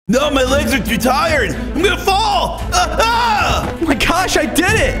No, my legs are too tired. I'm gonna fall. Oh my gosh, I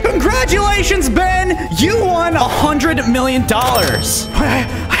did it. Congratulations, Ben. You won $100 million.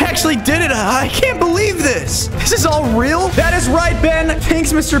 I actually did it. I can't believe this. This is all real? That is right, Ben.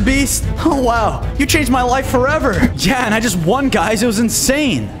 Thanks, Mr. Beast. Oh, wow. You changed my life forever. Yeah, and I just won, guys. It was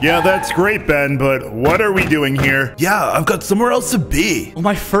insane. Yeah, that's great, Ben, but what are we doing here? Yeah, I've got somewhere else to be. Well,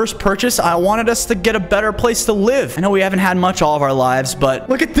 my first purchase, I wanted us to get a better place to live. I know we haven't had much all of our lives, but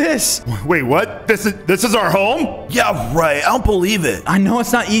look at this. Wait, what? This is our home? Yeah, right. I don't believe it. I know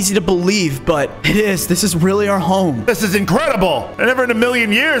it's not easy to believe, but it is. This is really our home. This is incredible. I never in a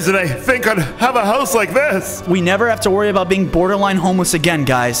million years did I think I'd have a house like this. We never have to worry about being borderline homeless again,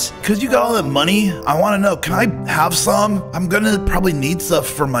 guys. Because you got all that money, I want to know, can I have some? I'm going to probably need stuff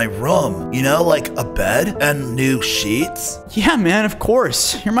for my room. You know, like a bed and new sheets. Yeah, man, of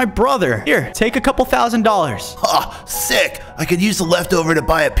course. You're my brother. Here, take a couple $1,000s. Ah, sick. I could use the leftover to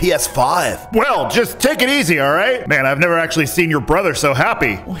buy a PS5. Well, just take it easy, all right? Man, I've never actually seen your brother so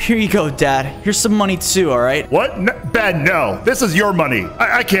happy. Well, here you go, Dad. Here's some money too, all right? What? Ben, no. This is your money.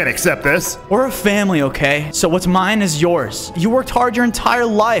 I can't accept this. We're a family, okay? So what's mine is yours. You worked hard your entire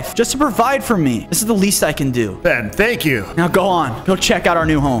life just to provide for me. This is the least I can do. Ben, thank you. Now go on. Go check out our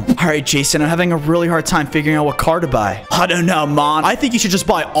new home. All right, Jason, I'm having a really hard time figuring out what car to buy. I don't know, Mom. I think you should just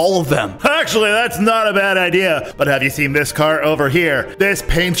buy all of them. Actually, that's not a bad idea. But have you seen this car over here? This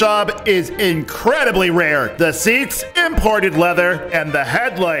paint job is incredibly rare. The seats, imported leather, and the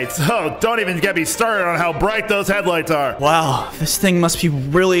headlights. Oh, don't even get me started on how bright those headlights are. Wow, this thing must be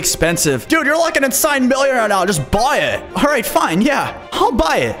really expensive. Dude, you're like an insane millionaire now. Just buy it. All right, fine. Yeah, I'll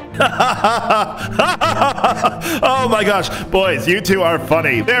buy it. Oh my gosh. Boys, you two are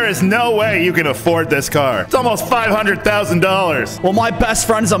funny. There is no way you can afford this car. It's almost $500,000. Well, my best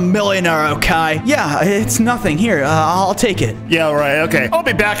friend's a millionaire, okay? Yeah, it's nothing. Here, I'll take it. Yeah, right. Okay. I'll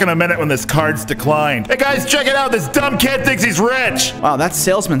be back in a minute when this card's declined. Hey, guys, check it out. This dumb kid thinks he's rich. Wow, that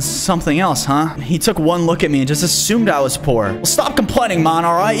salesman's something else, huh? He took one look at me and just assumed I was poor. Well, stop complaining, man,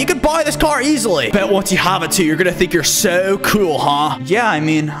 all right? You could buy this car easily. Bet once you have it too, you're gonna think you're so cool, huh? Yeah, I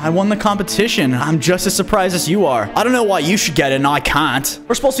mean, I won the competition. I'm just as surprised as you are. I don't know why you should get it and I can't.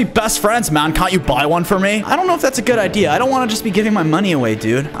 We're supposed to be best friends, man. Can't you buy one for me? I don't know if that's a good idea. I don't want to just be giving my money away,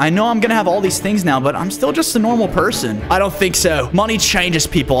 dude. I know I'm gonna have all these things now, but I'm still just a normal person. I don't think so. Money changes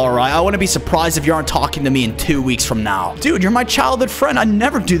people, all right? I wouldn't be surprised if you aren't talking to me in 2 weeks from now. Dude, you're my childhood friend. I'd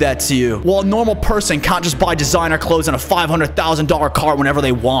never do that to you. Well, a normal person can't just buy designer clothes and a $500,000 car whenever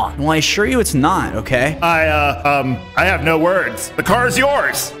they want. Well, I assure you it's not, okay? I have no words. The car is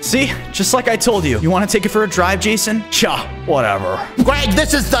yours. See? Just like I told you. You want to take it for a drive, Jason? Cha, whatever. Greg,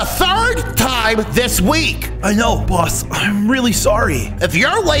 this is the 3rd time this week. I know, boss. I'm really sorry. If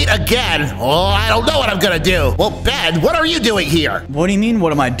you're late again, oh, I don't know what I'm gonna do. Well, Ben, what are you doing here? What do you mean,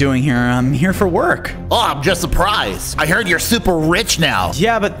 what am I doing here? I'm here for work. Oh, I'm just surprised. I heard you're super rich now.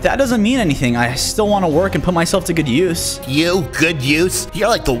 Yeah, but that doesn't mean anything. I still want to work and put myself to good use. You? Good use? You're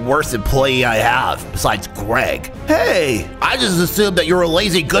like the worst employee I have, besides Greg. Hey! I just assumed that you're a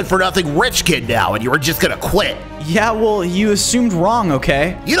lazy, good-for-nothing rich kid now, and you were just gonna quit. Yeah, well, you assumed wrong,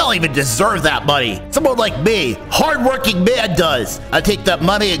 okay? You don't even deserve that money. Someone like me, hardworking man does. I take that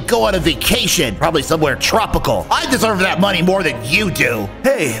money and go on a vacation, probably somewhere tropical. I deserve that money more than you do.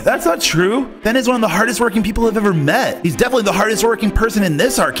 Hey, that's not true. Ben is one of the hardest working people I've ever met. He's definitely the hardest working person in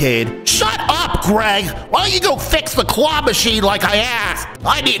this arcade. Shut up, Greg. Why don't you go fix the claw machine like I asked?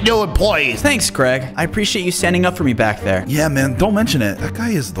 I need new employees. Thanks, Greg. I appreciate you standing up for me back there. Yeah, man, don't mention it. That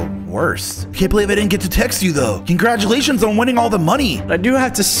guy is the worst. Can't believe I didn't get to text you, though. Congratulations on winning all the money. But I do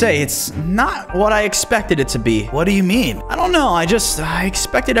have to say, it's not what I expected it to be. What do you mean? I don't know. I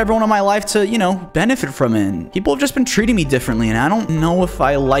expected everyone in my life to, you know, benefit from it. And people have just been treating me differently, and I don't know if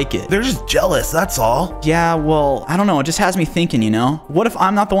I like it. They're just jealous, that's all. Yeah, well, I don't know. It just has me thinking, you know? What if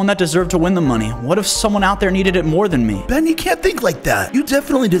I'm not the one that deserved to win the money? What if someone out there needed it more than me? Ben, you can't think like that. You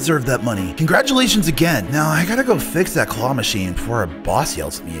definitely deserve that money. Congratulations again. Now, I gotta go fix that claw machine before our boss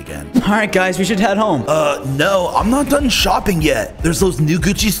yells at me again. All right, guys, we should head home. No, I'm not done shopping yet. There's those new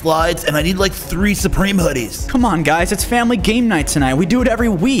Gucci slides, and I need like 3 Supreme hoodies. Come on, guys. It's family game night tonight. We do it every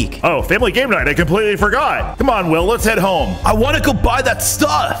week. Oh, family game night. I completely forgot. Come on, Will. Let's head home. I want to go buy that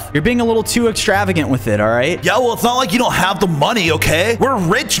stuff. You're being a little too extravagant with it, all right? Yeah, well, it's not like you don't have the money, okay? We're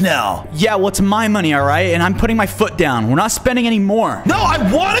rich now. Yeah, well, it's my money, all right? And I'm putting my foot down. We're not spending any more. No, I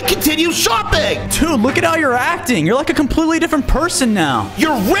want to continue shopping. Dude, look at how you're acting. You're like a completely different person now.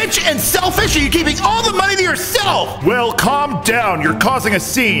 You're rich and selfish, and you're keeping all the money to yourself. yourself! Well, calm down. You're causing a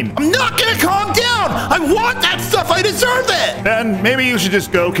scene. I'm not gonna calm down! I want that stuff! I deserve it! Ben, maybe you should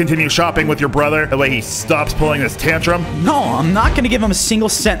just go continue shopping with your brother. That way he stops pulling this tantrum. No, I'm not gonna give him a single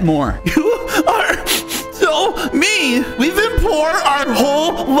cent more. You are so mean. We've been poor our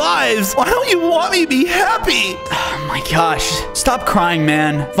whole lives. Why don't you want me to be happy? Oh my gosh. Stop crying,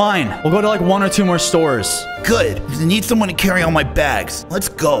 man. Fine. We'll go to like 1 or 2 more stores. Good. I need someone to carry all my bags. Let's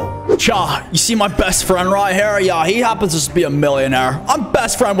go. Cha, you see my best friend right here? Yeah, he happens to be a millionaire. I'm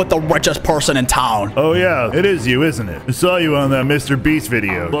best friend with the richest person in town. Oh yeah, it is you, isn't it? I saw you on that Mr. Beast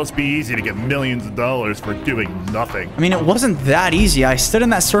video. It must be easy to get millions of dollars for doing nothing. I mean, it wasn't that easy. I stood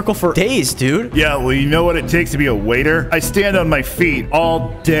in that circle for days, dude. Yeah, well, you know what it takes to be a waiter? I stand on my feet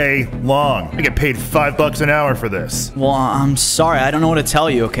all day long. I get paid $5 an hour for this. Well, I'm sorry. I don't know what to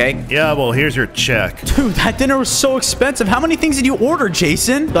tell you, okay? Yeah, well, here's your check. Dude, that dinner was so expensive. How many things did you order,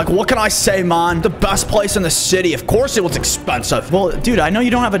 Jason? Like, what can I say, man? The best place in the city. Of course it was expensive. Well, dude, I know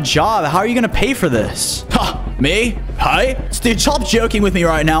you don't have a job. How are you gonna pay for this? Huh, me? Hey? Dude, stop joking with me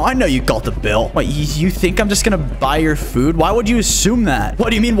right now. I know you got the bill. What, you think I'm just gonna buy your food? Why would you assume that? What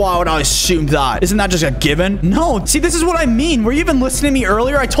do you mean, why would I assume that? Isn't that just a given? No, see, this is what I mean. Were you even listening to me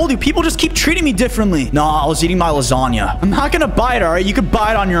earlier? I told you, people just keep treating me differently. Nah, I was eating my lasagna. I'm not gonna buy it, all right? You could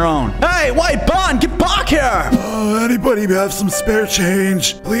buy it on your own. Hey, wait, Bond, get back here! Anybody have some spare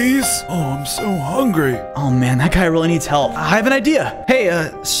change, please? Oh, I'm so hungry. Oh, man, that guy really needs help. I have an idea.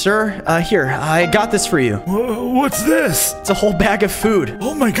 Hey, sir, here, I got this for you. What's this? It's a whole bag of food.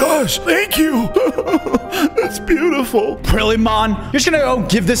 Oh my gosh, thank you. That's beautiful. Really, man? You're just gonna go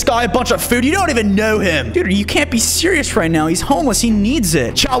give this guy a bunch of food? You don't even know him. Dude, you can't be serious right now. He's homeless. He needs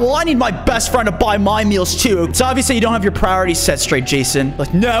it. Chow, well, I need my best friend to buy my meals, too. It's obvious that you don't have your priorities set straight, Jason.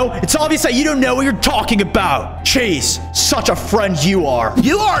 Like, no, it's obvious that you don't know what you're talking about. Chase, such a friend you are.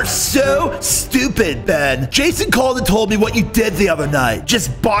 You are so stupid, Ben. Jason called and told me what you did the other night.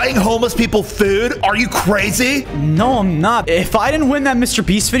 Just buying homeless people food? Are you crazy? No, I'm not. If I didn't win that Mr.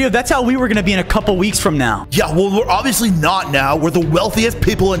 Beast video, that's how we were gonna be in a couple weeks from now. Yeah, well, we're obviously not now. We're the wealthiest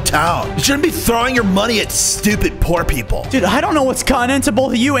people in town. You shouldn't be throwing your money at stupid poor people. Dude, I don't know what's gotten into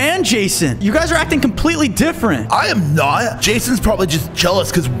both of you and Jason. You guys are acting completely different. I am not. Jason's probably just jealous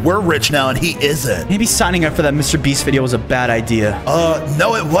because we're rich now and he isn't. Maybe signing up for that Mr. Beast video was a bad idea.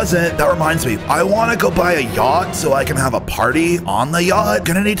 No, it wasn't. That reminds me. I want to go buy a yacht so I can have a party on the yacht.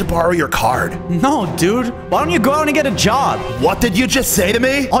 Gonna need to borrow your card. No, dude. Why don't you go out and get a job? What did you just say to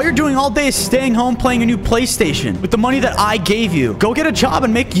me? All you're doing all day is staying home playing a new PlayStation with the money that I gave you. Go get a job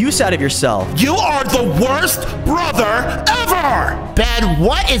and make use out of yourself. You are the worst brother ever! Ben,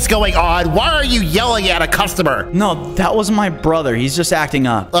 what is going on? Why are you yelling at a customer? No, that was my brother. He's just acting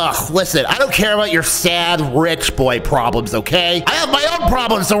up. Ugh, listen, I don't care about your sad rich boy problems, okay? I have my own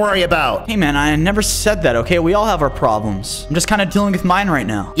problems to worry about. Hey, man, I never said that, okay? We all have our problems. I'm just kind of dealing with mine right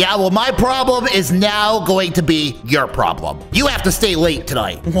now. Yeah, well, my problem is now going to be your problem. You have to stay late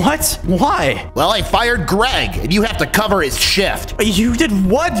tonight. What? Why? Well, I fired Greg, and you have to cover his shift. You did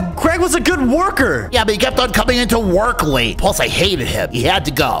what? Greg was a good worker. Yeah, but he kept on coming into work late. Plus, I hated him. He had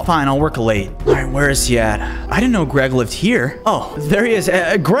to go. Fine, I'll work late. All right, where is he at? I didn't know Greg lived here. Oh, there he is.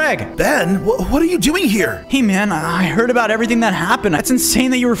 Greg. Ben, what are you doing here? Hey, man, I heard about everything that happened. It's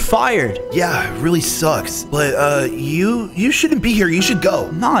insane that you were fired. Yeah, it really sucks. But, you shouldn't be here. You should go.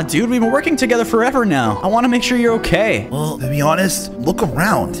 Nah, dude, we've been working together forever now. I want to make sure you're okay. Well, to be honest, look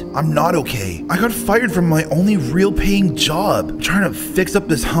around. I'm not okay. I got fired from my only real paying job. I'm trying to fix up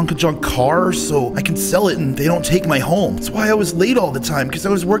this hunk of junk car so I can sell it and they don't take my home. That's why I was late all the time, because I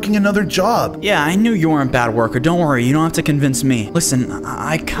was working another job. Yeah, I knew you weren't a bad worker. Don't worry, you don't have to convince me. Listen,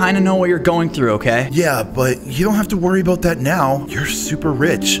 I kind of know what you're going through, okay? Yeah, but you don't have to worry about that now. You're super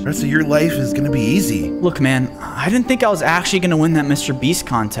rich. The rest of your life is gonna be easy. Look, man, I didn't think I was actually gonna win that Mr. Beast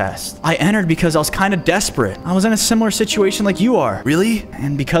contest. I entered because I was kind of desperate. I was in a similar situation like you are. Really?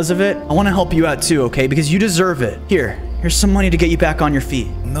 And because of it, I want to help you out too, okay? Because you deserve it. Here's some money to get you back on your feet.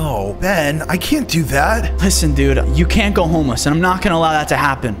 No, Ben, I can't do that. Listen, dude, you can't go homeless, and I'm not gonna allow that to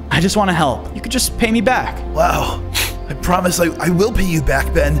happen. I just want to help. You could just pay me back. Wow. I promise I will pay you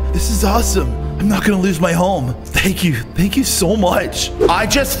back, Ben. This is awesome. I'm not gonna lose my home. Thank you so much. I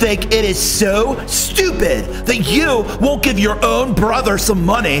just think it is so stupid that you won't give your own brother some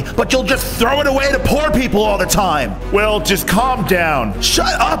money, but you'll just throw it away to poor people all the time. Well, just calm down.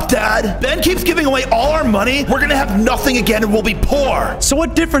 Shut up, Dad. Ben keeps giving away all our money. We're gonna have nothing again and we'll be poor. So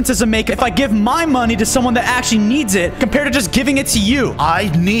what difference does it make if I give my money to someone that actually needs it compared to just giving it to you?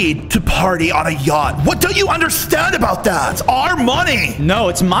 I need to party on a yacht. What don't you understand about that? It's our money. No,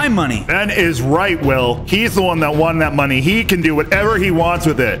 it's my money. Ben is right, Will. He's the one that won that money. He can do whatever he wants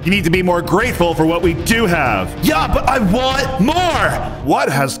with it. You need to be more grateful for what we do have. Yeah, but I want more. What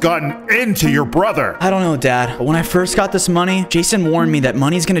has gotten into your brother? I don't know, Dad, but when I first got this money, Jason warned me that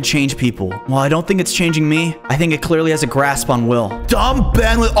money's gonna change people. While I don't think it's changing me, I think it clearly has a grasp on Will. Dumb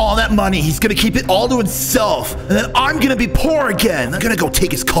Ben with all that money. He's gonna keep it all to himself. And then I'm gonna be poor again. I'm gonna go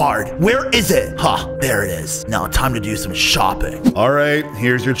take his card. Where is it? Huh, there it is. Now time to do some shopping. All right,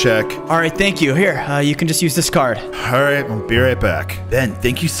 here's your check. All right, thank you. Here, you can just use this card. All right, I'll be right back. Ben,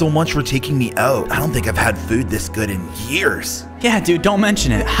 thank you so much for taking me out. I don't think I've had food this good in years. Yeah, dude, don't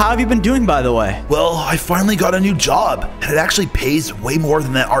mention it. How have you been doing, by the way? Well, I finally got a new job, and it actually pays way more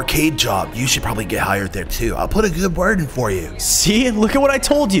than that arcade job. You should probably get hired there too. I'll put a good word in for you. See? Look at what I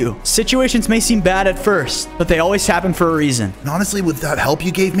told you. Situations may seem bad at first, but they always happen for a reason. And honestly, with that help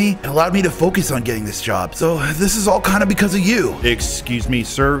you gave me, it allowed me to focus on getting this job. So this is all kind of because of you. Excuse me,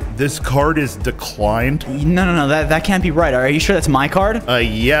 sir. This card is declined. No, that can't be right. Are you sure that's my card?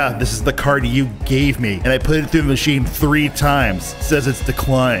 Yeah, this is the card you gave me, and I put it through the machine 3 times. It says it's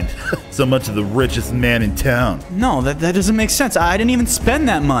declined. So much of the richest man in town. No, that doesn't make sense. I didn't even spend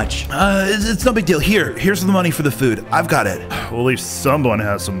that much. It's no big deal. Here's the money for the food. I've got it. Well, at least someone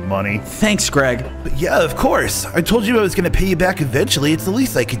has some money. Thanks, Greg. But yeah, of course. I told you I was gonna pay you back eventually. It's the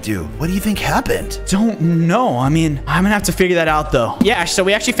least I could do. What do you think happened? Don't know. I mean, I'm gonna have to figure that out, though. Yeah, so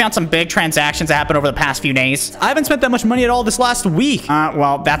we actually found some big transactions that happened over the past few days. I haven't spent that much money at all this last week.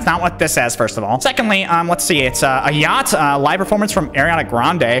 Well, that's not what this says, first of all. Secondly, let's see. It's a yacht, live performance from Ariana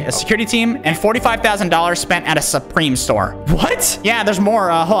Grande, a security team, and $45,000 spent at a Supreme store. What? Yeah, there's more.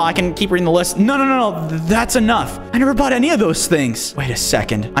 Hold on, I can keep reading the list. No. That's enough. I never bought any of those things. Wait a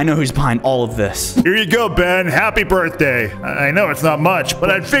second. I know who's behind all of this. Here you go, Ben. Happy birthday. I know it's not much, but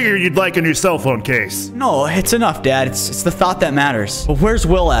I figured you'd like a new cell phone case. No, it's enough, Dad. It's the thought that matters. But where's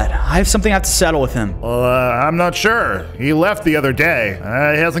Will at? I have something I have to settle with him. Well, I'm not sure. He left the other day.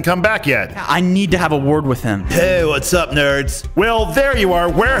 He hasn't come back yet. I need to have a word with him. Hey, what's up, nerds? Will, there you are.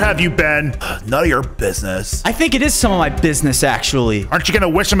 Where have you been? None of your business. I think it is some of my business, actually. Aren't you gonna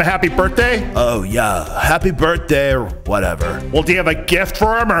wish him a happy birthday? Oh, yeah. Happy birthday or whatever. Well, do you have a gift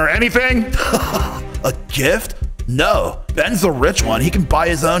for him or anything? A gift? No. Ben's the rich one. He can buy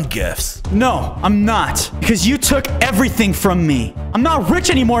his own gifts. No, I'm not. Because you took everything from me. I'm not rich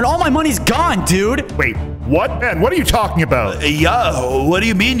anymore and all my money's gone, dude. Wait, what? Ben, what are you talking about? Yeah, what do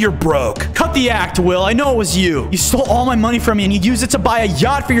you mean you're broke? Cut the act, Will. I know it was you. You stole all my money from me and you used it to buy a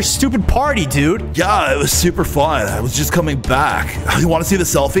yacht for your stupid party, dude. Yeah, it was super fun. I was just coming back. You want to see the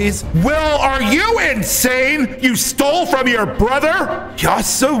selfies? Will, are you insane? You stole from your brother? Yeah,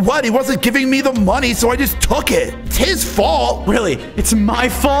 so what? He wasn't giving me the money, so I just took it. It's his fault. Really? It's my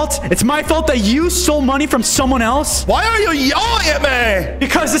fault? It's my fault that you stole money from someone else? Why are you yelling at me?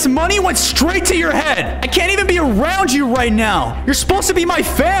 Because this money went straight to your head. I can't even be around you right now. You're supposed to be my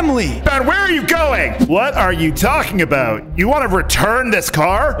family. Ben, where are you going? What are you talking about? You want to return this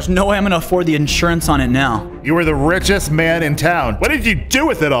car? There's no way I'm gonna afford the insurance on it now. You were the richest man in town. What did you do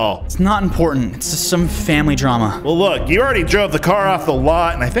with it all? It's not important. It's just some family drama. Well, look, you already drove the car off the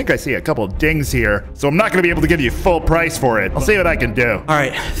lot, and I think I see a couple of dings here, so I'm not going to be able to give you full price for it. I'll see what I can do. All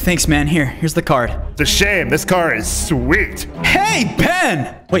right, thanks, man. Here's the card. It's a shame. This car is sweet. Hey,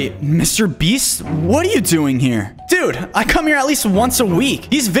 Ben! Wait, Mr. Beast? What are you doing here? Dude, I come here at least once a week.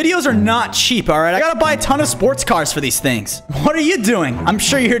 These videos are not cheap, all right? I gotta buy a ton of sports cars for these things. What are you doing? I'm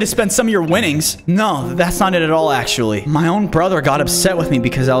sure you're here to spend some of your winnings. No, that's not it at all, actually. My own brother got upset with me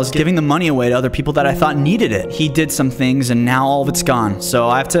because I was giving the money away to other people that I thought needed it. He did some things, and now all of it's gone. So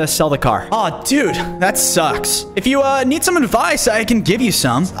I have to sell the car. Oh, dude, that sucks. If you need some advice, I can give you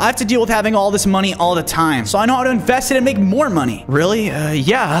some. I have to deal with having all this money all the time, so I know how to invest it and make more money. Really?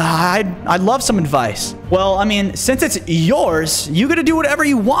 Yeah, I'd love some advice. Well, I mean, since it's yours, you gotta do whatever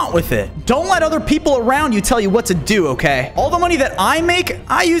you want with it. Don't let other people around you tell you what to do, okay? All the money that I make,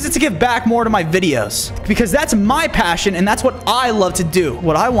 I use it to give back more to my videos. Because that's my passion, and that's what I love to do.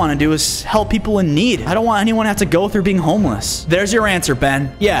 What I want to do is help people in need. I don't want anyone to have to go through being homeless. There's your answer,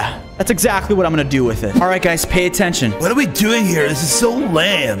 Ben. Yeah, that's exactly what I'm gonna do with it. All right, guys, pay attention. What are we doing here? This is so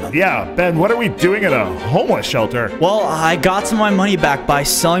lame. Yeah, Ben, what are we doing at a homeless shelter? Well, I got some of my money back by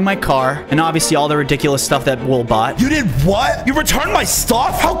selling my car, and obviously all the ridiculous stuff that Will bought. You did what? You returned my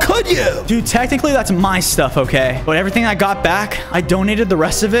stuff? How could you? Dude, technically that's my stuff, okay? But everything I got back, I donated the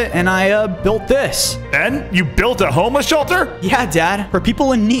rest of it, and I built this. Ben, you built a homeless shelter? Yeah, Dad, for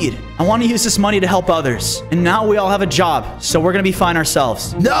people in need. I want to use this money to help others. And now we all have a job, so we're gonna be fine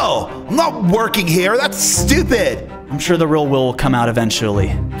ourselves. No, I'm not working here. That's stupid. I'm sure the real Will come out eventually.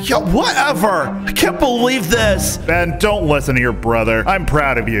 Yeah, whatever. I can't believe this. Ben, don't listen to your brother. I'm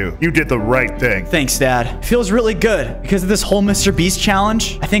proud of you. You did the right thing. Thanks, Dad. It feels really good. Because of this whole Mr. Beast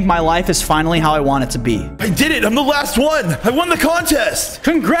challenge, I think my life is finally how I want it to be. I did it. I'm the last one. I won the contest.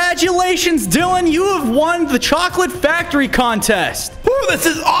 Congratulations, Dylan. You have won the Chocolate Factory contest. Oh, this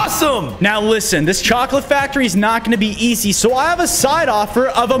is awesome. Now listen, this chocolate factory is not going to be easy, so I have a side offer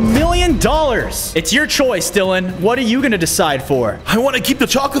of $1 million. It's your choice, Dylan. What are you going to decide for? I want to keep the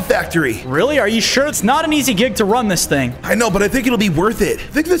chocolate factory. Really? Are you sure? It's not an easy gig to run this thing. I know, but I think it'll be worth it. I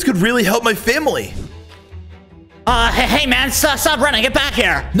think this could really help my family. Hey man, stop running, get back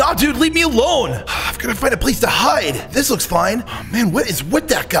here. Nah, dude, leave me alone. I've got to find a place to hide. This looks fine. Oh, man, what is with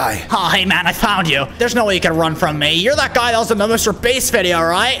that guy? Oh, hey man, I found you. There's no way you can run from me. You're that guy that was in the Mr. Beast video,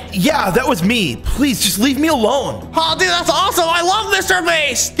 right? Yeah, that was me. Please, just leave me alone. Oh, dude, that's awesome. I love Mr.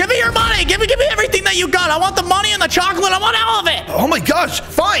 Beast. Give me your money. Give me everything that you got. I want the money and the chocolate. I want all of it. Oh my gosh,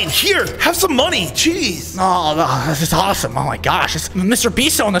 fine. Here, have some money. Jeez. Oh, this is awesome. Oh my gosh, it's Mr.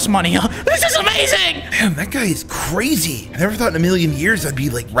 Beast on this money. This is amazing. Man, that guy is crazy. I never thought in a million years I'd be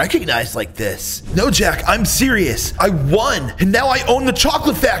like recognized like this. No, Jack, I'm serious. I won, and now I own the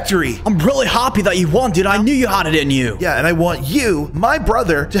chocolate factory. I'm really happy that you won, dude. I knew you had it in you. Yeah, and I want you, my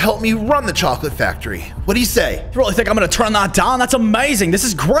brother, to help me run the chocolate factory. What do you say? You really think I'm gonna turn that down? That's amazing. This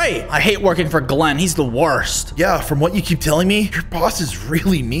is great. I hate working for Glenn. He's the worst. Yeah, from what you keep telling me, your boss is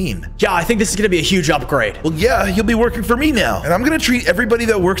really mean. Yeah, I think this is gonna be a huge upgrade. Well, yeah, you'll be working for me now, and I'm gonna treat everybody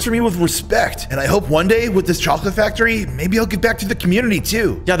that works for me with respect. And I hope one day with this chocolate factory, maybe I'll give back to the community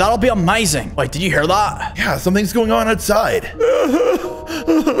too. Yeah, that'll be amazing. Wait, did you hear that? Yeah, something's going on outside.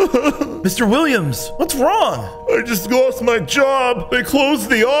 Mr. Williams, what's wrong? I just lost my job. They closed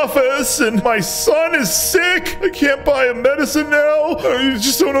the office and my son is sick. I can't buy him medicine now. I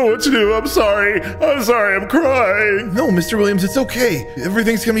just don't know what to do. I'm sorry. I'm crying. No, Mr. Williams, it's okay.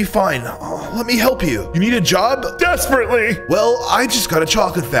 Everything's gonna be fine. Let me help you. You need a job? Desperately. Well, I just got a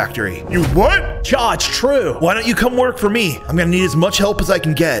chocolate factory. You what? Yeah, it's true. Why don't you come work for me? I'm gonna need as much help as I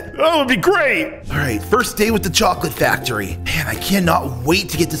can get. That would be great. All right, first day with the chocolate factory. Man, I cannot wait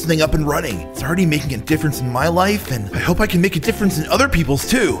to get this thing up and running. It's already making a difference in my life, and I hope I can make a difference in other people's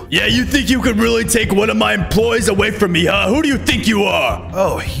too. Yeah, you think you could really take one of my employees away from me, huh? Who do you think you are?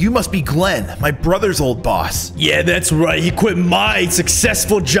 Oh, you must be Glenn, my brother's old boss. Yeah, that's right. He quit my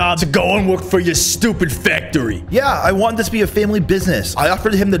successful job to go and work for your stupid factory. Yeah, I wanted this to be a family business. I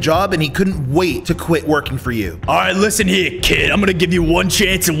offered him the job, and he couldn't wait to quit working for you. All right, listen here, kid. I'm gonna give you one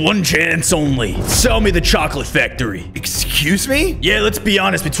chance and one chance only. Sell me the chocolate factory. Excuse me? Yeah, let's be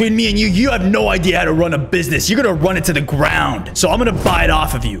honest. Between me and you have no idea how to run a business. You're gonna run it to the ground. So I'm gonna buy it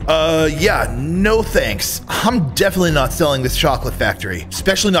off of you. Yeah, no thanks. I'm definitely not selling this chocolate factory,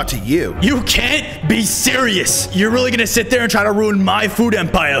 especially not to you. You can't be serious. You're really gonna sit there and try to ruin my food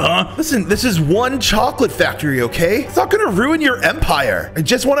empire, huh? Listen, this is one chocolate factory, okay? It's not gonna ruin your empire. I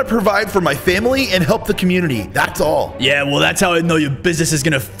just want to provide for my family and help the community. That's all. Yeah, well, that's how I know your business is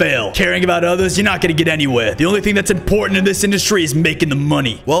gonna fail. Caring about others, you're not gonna get anywhere. The only thing that's important in this industry is making the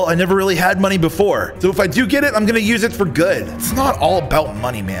money. Well, I never really had money before, so if I do get it, I'm gonna use it for good. It's not all about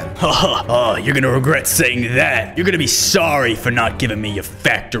money, man. Oh, you're gonna regret saying that. You're gonna be sorry for not giving me your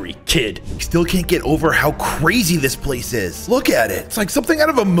factory, kid. I still can't get over how crazy this place is. Look at it. It's like something out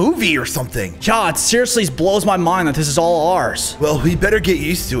of a movie or something. Yeah, it seriously blows my mind that this is all ours. Well, we better get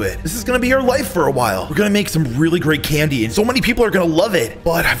used to it. This is gonna be our life for a while. We're gonna make some really great candy, and so many people are gonna love it.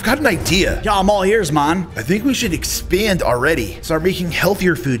 But I've got an idea. Yeah, I'm all ears, man. I think we should expand already. Start making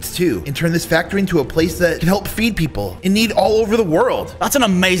healthier foods too, and turn this factory into a place that can help feed people in need all over the world. That's an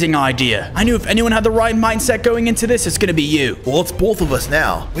amazing idea. I knew if anyone had the right mindset going into this, it's gonna be you. Well, it's both of us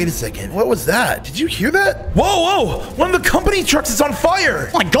now. Wait a second. What was that? Did you hear that? Whoa! One of the company trucks is on fire!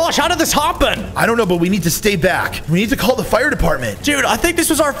 Oh my gosh, how did this happen? I don't know, but we need to stay back. We need to call the fire department. Dude, I think this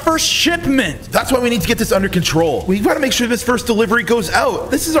was our first shipment. That's why we need to get this under control. We've got to make sure this first delivery goes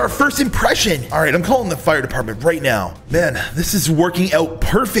out. This is our first impression. All right, I'm calling the fire department right now. Man, this is working out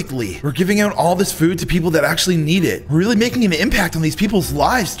perfectly. We're giving out all this food to people that actually need it. We're really making an impact on these people's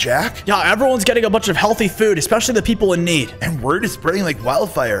lives, Jack. Yeah, everyone's getting a bunch of healthy food, especially the people in need. And word is spreading like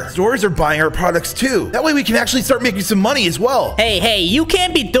wildfire. Stores are buying our products too. That way we can actually start making some money as well. Hey, you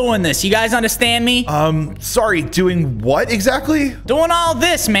can't be doing this. You guys understand me? Sorry, doing what exactly? Doing all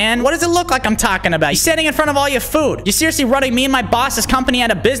this, man. What does it look like I'm talking about? You're sitting in front of all your food. You're seriously running me and my boss's company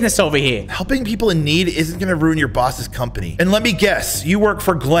out of business over here. Helping people in need isn't gonna ruin your boss's company. And let me guess, you work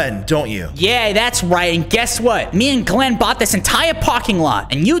for Glenn. Glenn, don't you? Yeah, that's right. And guess what? Me and Glenn bought this entire parking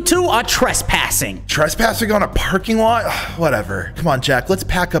lot, and you two are trespassing. Trespassing on a parking lot? Whatever. Come on, Jack, let's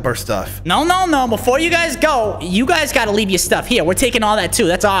pack up our stuff. No. Before you guys go, you guys gotta leave your stuff here. We're taking all that too.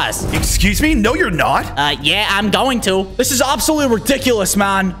 That's ours. Excuse me? No, you're not. Yeah, I'm going to. This is absolutely ridiculous,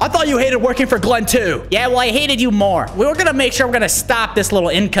 man. I thought you hated working for Glenn, too. Yeah, well, I hated you more. We were gonna make sure we're gonna stop this little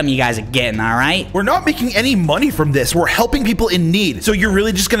income you guys are getting, all right? We're not making any money from this. We're helping people in need. So you're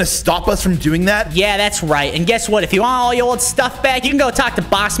really just gonna stop us from doing that? Yeah, that's right. And guess what? If you want all your old stuff back, you can go talk to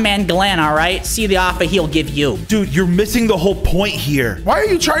boss man Glenn, all right? See the offer he'll give you. Dude, you're missing the whole point here. Why are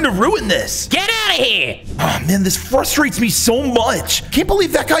you trying to ruin this? Get out of here! Oh, man, this frustrates me so much. Can't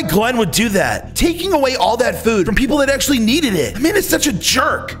believe that guy Glenn would do that. Taking away all that food from people that actually needed it. Man, it's such a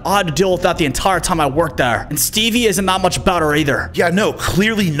jerk. I had to deal with that the entire time I worked there. And Stevie isn't that much better either. Yeah, no,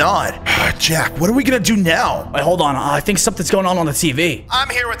 clearly not. Jack, what are we gonna do now? Wait, hold on. I think something's going on the TV. I'm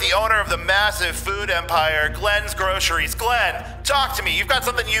here with the owner of the massive food empire, Glenn's Groceries. Glenn, talk to me. You've got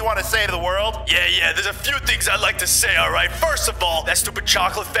something you want to say to the world? Yeah, there's a few things I'd like to say, all right? First of all, that stupid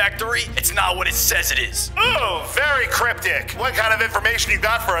chocolate factory, it's not what it says it is. Ooh, very cryptic. What kind of information you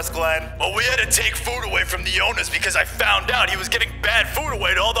got for us, Glenn? Well, we had to take food away from the owners because I found out he was giving bad food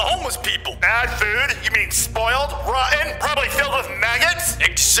away to all the homeless people. Bad food? You mean spoiled, rotten, probably filled with maggots?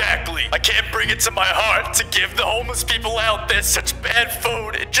 Exactly. I can't bring it to my heart to give the homeless people out there such bad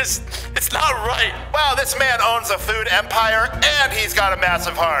food. It's not right. Wow, this man owns a food empire and he's got a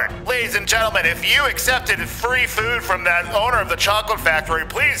massive heart. Ladies and gentlemen, if you accepted free food from that owner of the chocolate factory,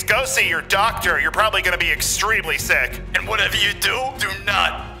 please go see your doctor. You're probably going to be extremely sick. And whatever you do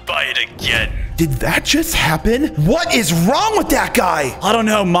not buy it again. Did that just happen? What is wrong with that guy? I don't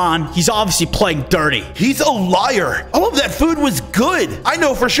know, man. He's obviously playing dirty. He's a liar. All of that food was good. I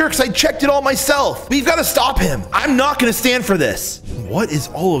know for sure because I checked it all myself. We've got to stop him. I'm not going to stand for this. What is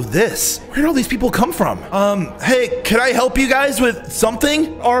all of this? Where did all these people come from? Hey, can I help you guys with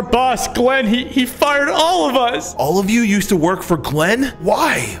something? Our boss, Glenn, he fired all of us. All of you used to work for Glenn?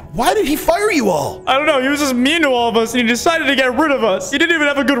 Why? Why did he fire you all? I don't know. He was just mean to all of us, and he decided to get rid of us. He didn't even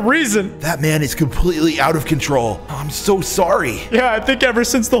have a good reason. That man is completely out of control. I'm so sorry. Yeah, I think ever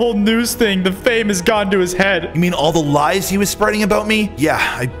since the whole news thing, the fame has gone to his head. You mean all the lies he was spreading about me? Yeah,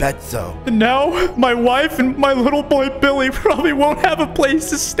 I bet so. And now, my wife and my little boy Billy probably won't have a place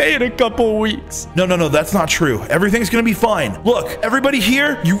to stay in a couple of weeks. No, that's not true. Everything's gonna be fine. Look, everybody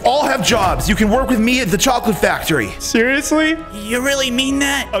here, you all have jobs. You can work with me at the chocolate factory. Seriously? You really mean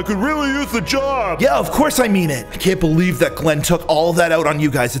that? I could really use the job. Yeah, of course I mean it. I can't believe that Glenn took all of that out on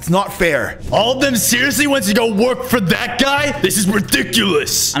you guys. It's not fair. All of them seriously wants to go work for that guy? This is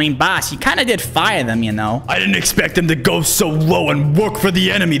ridiculous. I mean, boss, you kind of did fire them, you know. I didn't expect them to go so low and work for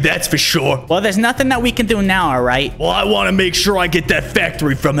the enemy, that's for sure. Well, there's nothing that we can do now, all right? Well, I want to make sure I get that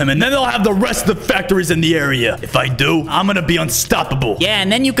factory from him, and then they'll have the rest of the factories in the area. If I do, I'm gonna be unstoppable. Yeah,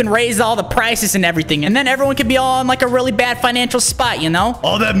 and then you can raise all the prices and everything, and then everyone can be all in like a really bad financial spot, you know?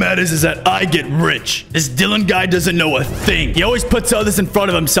 All that matters is that I get rich. This Dylan guy doesn't know a thing. He always puts others in front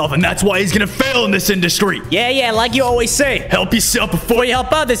of himself, and that's why he's gonna fail in this industry. Yeah, like you always say. Help yourself Before you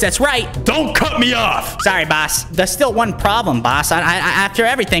help others, that's right. Don't cut me off. Sorry, boss. There's still one problem, boss. After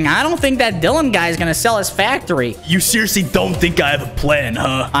everything, I don't think that Dylan guy is gonna sell his factory. You seriously don't think I have a plan,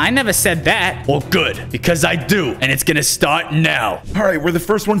 huh? I never said that. Well, good, because I do, and it's gonna start now. All right, we're the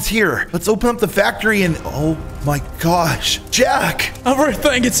first ones here. Let's open up the factory and... Oh my gosh. Jack!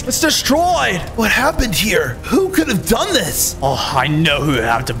 Everything, it's destroyed. What happened here? Who could have done this? Oh, I know who it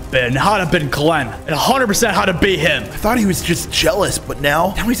had to been. It had to have been Glenn. It 100% had to be him. I thought he was just jealous, but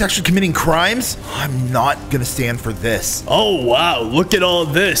now he's actually committing crimes? I'm not gonna stand for this. Oh, wow, look at all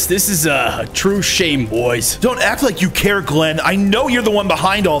this. This is a true shame, boys. Don't act like you care, Glenn. I know you're the one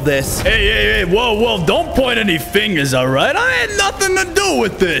behind all this. Hey, whoa, don't point any fingers, all right? I had nothing to do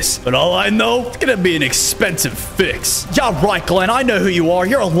with this. But all I know, it's gonna be an expensive fix. Yeah, right, Glenn. I know who you are.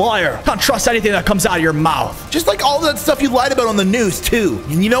 You're a liar. Can't trust anything that comes out of your mouth. Just like all that stuff you lied about on the news, too.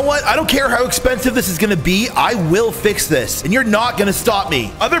 And you know what? I don't care how expensive this is gonna be. I will fix this. And you're not gonna stop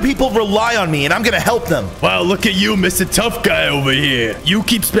me. Other people rely on me, and I'm gonna help them. Wow, look at you, Mr. Tough Guy over here. You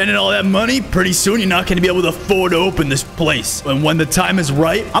keep spending all that money, pretty soon you're not gonna be able to afford to open this place. And when the time is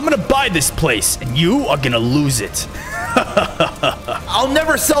right, I'm gonna buy this place, and you are gonna lose it. I'll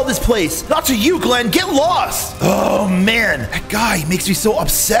never sell this place. Not to you, Glenn. Get lost. Oh, man. That guy makes me so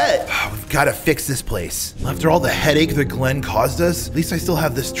upset. We've Gotta fix this place. After all the headache that Glenn caused us, at least I still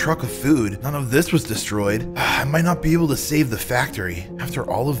have this truck of food. None of this was destroyed. I might not be able to save the factory. After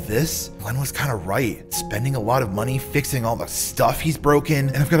all of this, Glenn was kind of right. Spending a lot of money fixing all the stuff he's broken,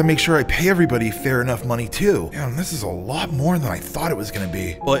 and I've got to make sure I pay everybody fair enough money too. Damn, this is a lot more than I thought it was gonna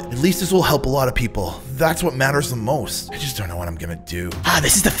be. But at least this will help a lot of people. That's what matters the most. I just don't know what I'm gonna do.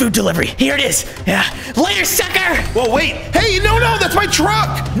 This is the food delivery. Here it is. Yeah. Later, sucker! Whoa, wait! Hey, no, that's my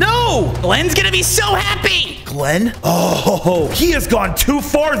truck! No! Glenn's gonna be so happy! Glenn? Oh, he has gone too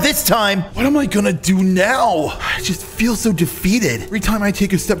far this time. What am I gonna do now? I just feel so defeated. Every time I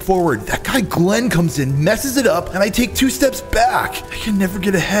take a step forward, that guy Glenn comes in, messes it up, and I take 2 steps back. I can never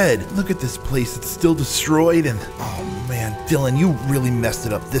get ahead. Look at this place. It's still destroyed, and oh man, Dylan, you really messed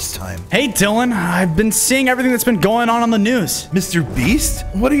it up this time. Hey, Dylan, I've been seeing everything that's been going on the news. Mr. Beast?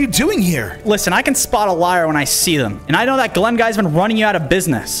 What are you doing here? Listen, I can spot a liar when I see them. And I know that Glenn guy's been running you out of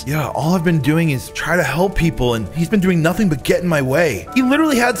business. Yeah, all I've been doing is try to help people, and he's been doing nothing but get in my way. He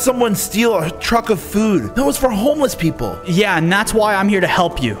literally had someone steal a truck of food. That was for homeless people. Yeah, and that's why I'm here to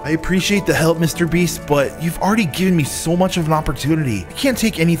help you. I appreciate the help, Mr. Beast, but you've already given me so much of an opportunity. I can't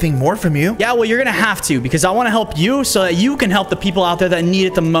take anything more from you. Yeah, well, you're gonna have to, because I want to help you so that you can help the people out there that need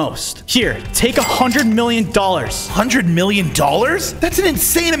it the most. Here, take $100 million. $100 million? That's an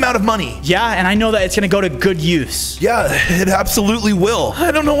insane amount of money. Yeah, and I know that it's gonna go to good use. Yeah, it absolutely will.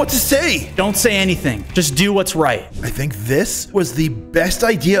 I don't know what to say. Don't say anything. Just do what's right. I think this was the best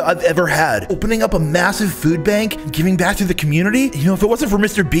idea I've ever had. Opening up a massive food bank and giving back to the community. You know, if it wasn't for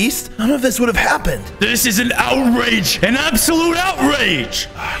Mr. Beast, none of this would have happened. This is an outrage, an absolute outrage.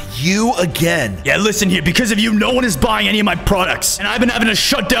 You again. Yeah, listen here, because of you, no one is buying any of my products, and I've been having to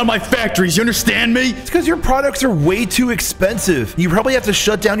shut down my factories, you understand me? It's because your products are way too expensive. You probably have to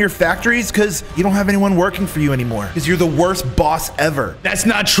shut down your factories because you don't have anyone working for you anymore, because you're the worst boss ever. That's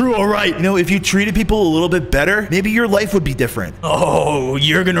not true, all right? You know, if you treated people a little bit better, maybe your life would be different. Oh,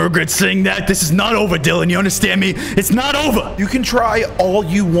 you're gonna regret saying that. This is not over, Dylan, you understand me? It's not over. You can try all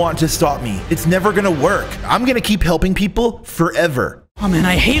you want to stop me. It's never gonna work. I'm gonna keep helping people forever. Oh man,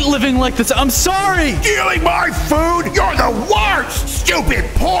 I hate living like this. I'm sorry. Stealing my food? You're the worst! Stupid,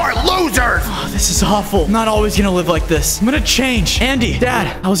 poor losers! Oh, this is awful. I'm not always gonna live like this. I'm gonna change. Andy,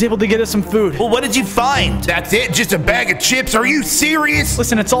 Dad, I was able to get us some food. Well, what did you find? That's it? Just a bag of chips? Are you serious?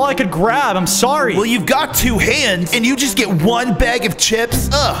 Listen, it's all I could grab. I'm sorry. Well, you've got 2 hands, and you just get 1 bag of chips?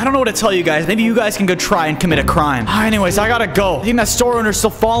 Ugh. I don't know what to tell you guys. Maybe you guys can go try and commit a crime. Anyways, I gotta go. I think that store owner's still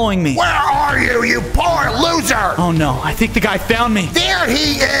following me. Where are you, you poor loser? Oh no, I think the guy found me. There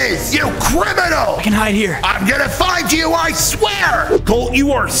he is, you criminal! I can hide here. I'm gonna find you, I swear! Colt,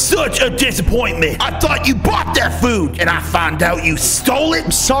 you are such a disappointment. I thought you bought that food, and I found out you stole it.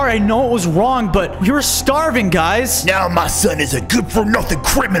 I'm sorry, I know it was wrong, but we were starving, guys. Now my son is a good-for-nothing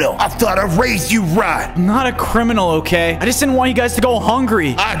criminal. I thought I raised you right. I'm not a criminal, okay? I just didn't want you guys to go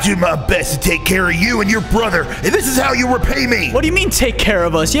hungry. I do my best to take care of you and your brother, and this is how you repay me. What do you mean take care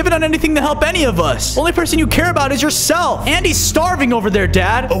of us? You haven't done anything to help any of us. The only person you care about is yourself. Andy's starving over there,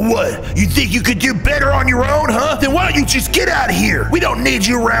 Dad. What? You think you could do better on your own, huh? Then why don't you just get out of here? We don't need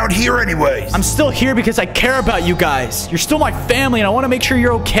you around here anyways. I'm still here because I care about you guys. You're still my family, and I want to make sure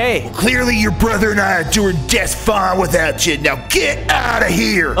you're okay. Clearly, your brother and I are doing just fine without you. Now get out of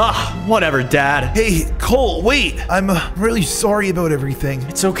here. Whatever, Dad. Hey, Colt, wait. I'm really sorry about everything.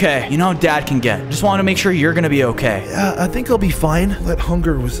 It's okay. You know how Dad can get. Just wanted to make sure you're gonna be okay. Yeah, I think I'll be fine. That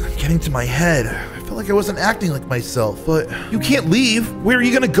hunger was getting to my head. I felt like I wasn't acting like myself, but you can't leave. Where are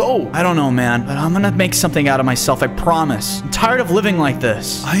you gonna go? I don't know, man, but I'm gonna make something out of myself, I promise. I'm tired of living like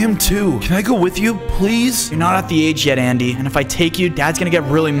this. I am too. Can I go with you, please? You're not at the age yet, Andy, and if I take you, Dad's gonna get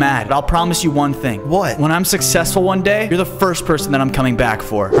really mad. But I'll promise you one thing. What? When I'm successful one day, you're the first person that I'm coming back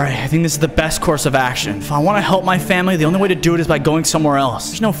for. All right, I think this is the best course of action. If I want to help my family, the only way to do it is by going somewhere else.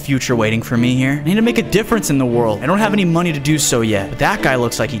 There's no future waiting for me here. I need to make a difference in the world. I don't have any money to do so yet, but that guy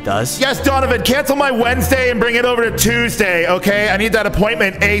looks like he does. Yes, Donovan, cancel my Wednesday and bring it over to Tuesday, okay? I need that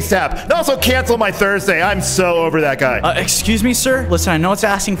appointment ASAP. And also cancel my Thursday. I'm so over that guy. Excuse me, sir? Listen, I know it's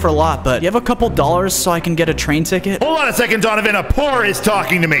asking for a lot, but you have a couple dollars so I can get a train ticket? Hold on a second, Donovan. A poor is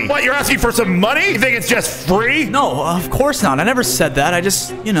talking to me. What, you're asking for some money? You think it's just free? No, of course not. I never said that. I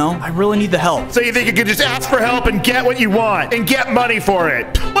just, you know, I really need the help. So you think you can just ask for help and get what you want and get money for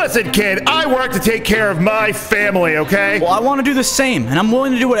it? Listen, kid, I work to take care of my family, okay? Well, I want to do the same, and I'm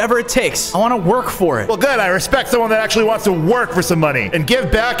willing to do whatever it takes. I want to work for it. Well, good. I respect someone that actually wants to work for some money and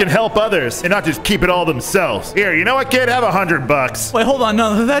give back and help others and not just keep it all themselves. Here, you know what, kid? Have $100. Wait, hold on.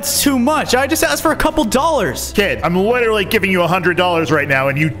 No, that's too much. I just asked for a couple dollars. Kid, I'm literally giving you $100 right now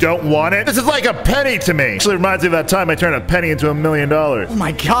and you don't want it? This is like a penny to me. Actually reminds me of that time I turned a penny into $1 million. Oh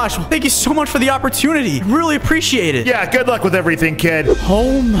my gosh. Well, thank you so much for the opportunity. Really appreciate it. Yeah, good luck with everything, kid.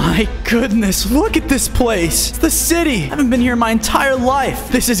 Oh my goodness. Look at this place. It's the city. I haven't been here my entire life.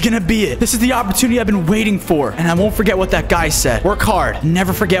 This is gonna be it. This is the opportunity I've been waiting for. And I won't forget what that guy said. Work hard.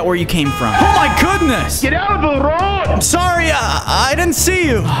 Never forget where you came from. Oh my goodness. Get out of the road! I'm sorry. I didn't see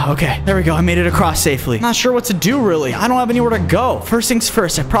you. Okay, there we go. I made it across safely. Not sure what to do, really. I don't have anywhere to go. First things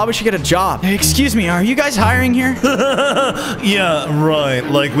first, I probably should get a job. Hey, excuse me, are you guys hiring here? Yeah, right.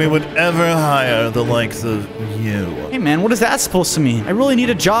 Like we would ever hire the likes of you. Hey, man, what is that supposed to mean? I really need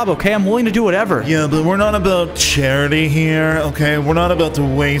a job, okay? I'm willing to do whatever. Yeah, but we're not about charity here, okay? We're not about to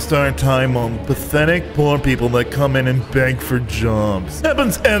waste our time on pathetic poor people that come in and beg for jobs.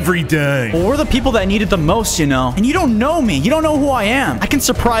 Happens every day. Well, we're the people that need it the most, you know? And you don't know me. You don't know who I am. I can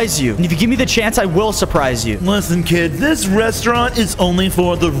surprise you. And if you give me the chance, I will surprise you. Listen, kid, this restaurant is only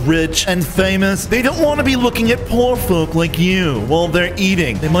for the rich and famous. They don't want to be looking at poor folk like you while they're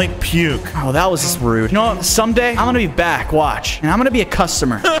eating. They might puke. Oh, that was just rude. You know what? Someday, I'm gonna be back, watch. And I'm gonna be a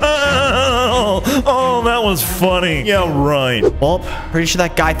customer. Oh, that was funny. Yeah, right. Well, pretty sure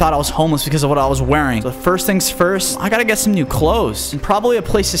that guy thought I was homeless because of what I was wearing. So first things first, I gotta get some new clothes. And probably a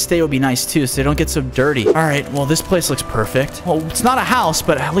place to stay would be nice too, so they don't get so dirty. All right, well, this place looks perfect. Well, it's not a house,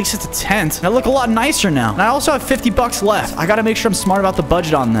 but at least it's a tent. And I look a lot nicer now. And I also have 50 bucks left. I gotta make sure I'm smart about the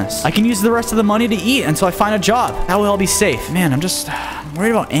budget on this. I can use the rest of the money to eat until I find a job. That way I'll be safe. Man, I'm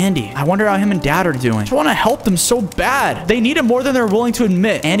worried about Andy. I wonder how him and Dad are doing. I just want to help them so bad. They need it more than they're willing to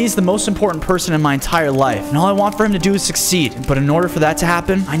admit. Andy's the most important person in my entire life. And all I want for him to do is succeed. But in order for that to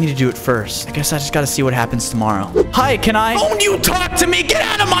happen, I need to do it first. I guess I just got to see what happens tomorrow. Hi, can I? Don't you talk to me! Get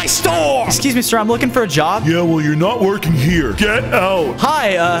out of my store! Excuse me, sir. I'm looking for a job. Yeah, well, you're not working here. Get out!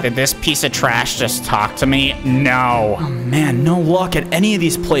 Hi, Did this piece of trash just talk to me? No. man, no luck at any of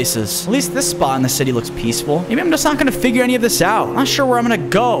these places. At least this spot in the city looks peaceful. Maybe I'm just not gonna figure any of this out. I'm not sure where I'm gonna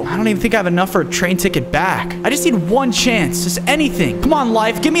go. I don't even think I have enough for a train ticket back. I just need one chance, just anything. Come on,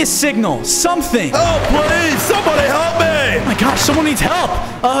 life, give me a signal, something. Oh, please, somebody help me! Oh my gosh, someone needs help.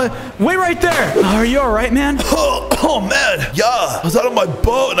 Wait right there. Are you all right, man? Oh, man, yeah. I was out on my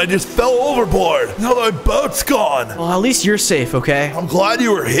boat and I just fell overboard. Now my boat's gone. Well, at least you're safe, okay? I'm glad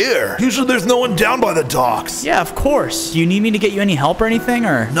you were here. Usually there's no one down by the docks. Yeah, of course. Do you need me to get you any help or anything,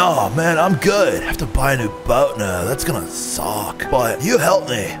 or? No, man, I'm good. I have to buy a new boat now. That's gonna suck. But you help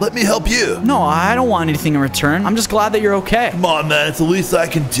me. Let me help you. No, I don't want anything in return. I'm just glad that you're okay. Come on, man. It's the least I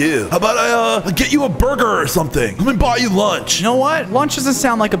can do. How about I get you a burger or something? Let me buy you lunch. You know what? Lunch doesn't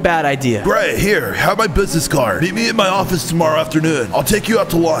sound like a bad idea. Great. Here, have my business card. Meet me at my office tomorrow afternoon. I'll take you out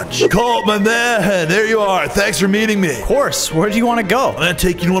to lunch. Colt, my man. There you are. Thanks for meeting me. Of course. Where do you want to go? I'm gonna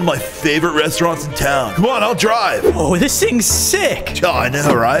take you to one of my favorite restaurants in town. Come on, I'll drive. Oh, this thing's sick. Yeah, I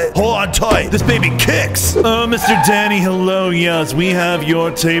know, right? Hold on tight. This baby kicks. Oh, Mr. Danny, hello. Yes, we have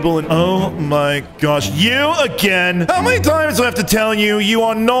your table and oh my gosh, You again? How many times do I have to tell you you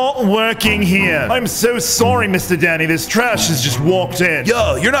are not working here? I'm so sorry, Mr. Danny. This trash has just walked in.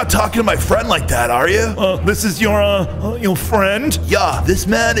 Yo, you're not talking to my friend like that, are you? This is your friend? Yeah, this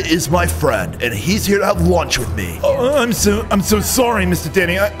man is my friend, and he's here to have lunch with me. I'm so sorry, Mr.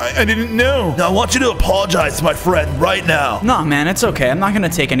 Danny. I didn't know. Now, I want you to apologize to my friend right now. Nah, man, it's okay. I'm not gonna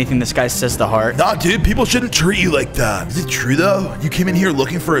take anything this guy says to heart. Nah, dude, people shouldn't treat you like that. Is it true, though? You came in here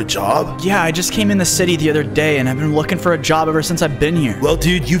looking for a job? Yeah, I just came in the city the other day, and I've been looking for a job ever since I've been here. Well,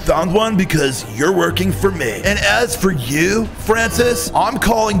 dude, you found one because you're working for me. And as for you, Francis, I'm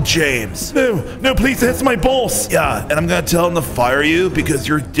calling James. No, please, that's my boss. Yeah, and I'm gonna tell him to fire you because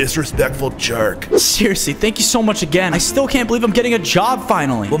you're a disrespectful jerk. Seriously, thank you so much again. I still can't believe I'm getting a job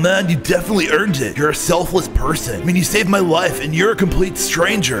finally. Well, man, you definitely earned it. You're a selfless person. I mean, you saved my life, and you're a complete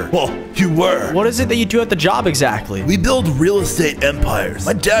stranger. Well, you were. What is it that you do at the job exactly? We build real estate empires.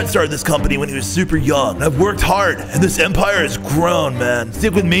 My dad started this company when he was super young, and I've worked hard, and this empire has grown, man.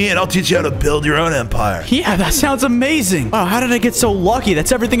 Stick with me, and I'll teach you how to build your own empire. Yeah, that sounds amazing. Wow, how did I get so lucky?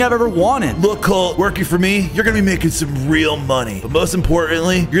 That's everything I've ever wanted. Look, Colt, working for me, you're gonna be making some real money. But most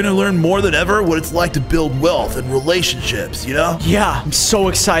importantly, you're gonna learn more than ever what it's like to build wealth and relationships, you know? Yeah, I'm so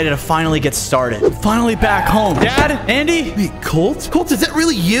excited to finally get started. I'm finally back home. Dad? Andy? Hey, Colt? Colt, is that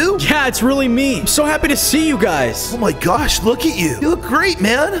really you? Yeah, it's really me. I'm so happy to see you guys. Oh my gosh, look at you. You look great,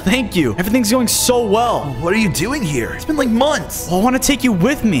 man. Thank you. Everything's going so well. What are you doing here? It's been like months. Well, I want to take you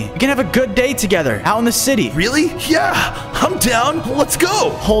with me. We can have a good day together out in the city. Really? Yeah, I'm down. Let's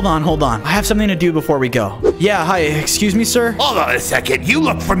go. hold on. I have something to do before we go. Yeah, hi. Excuse me, sir? Hold on a second. You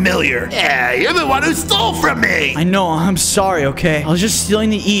look familiar. Yeah, you're the one who stole from me. I know. I'm sorry, okay? I was just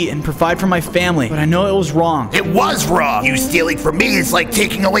stealing to eat and provide for my family, but I know it was wrong. It was wrong. You stealing from me is like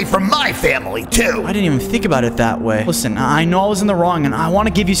taking away from my family, too. I didn't even think about it that way. Listen, I know I was in the wrong, and I want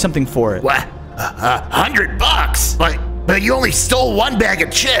to give you something for it. What? $100? But you only stole one bag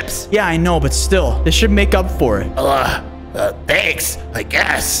of chips. Yeah, I know, but still, this should make up for it. Thanks, I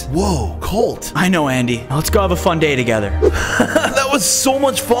guess. Whoa, Colt. I know, Andy. Now let's go have a fun day together. That was so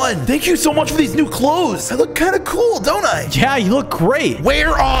much fun. Thank you so much for these new clothes. I look kind of cool, don't I? Yeah, you look great.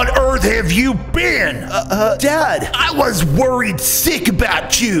 Where on earth have you been? Dad. I was worried sick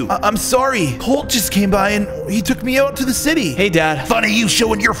about you. I'm sorry. Colt just came by and he took me out to the city. Hey, Dad. Funny you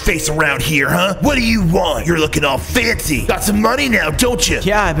showing your face around here, huh? What do you want? You're looking all fancy. Got some money now, don't you?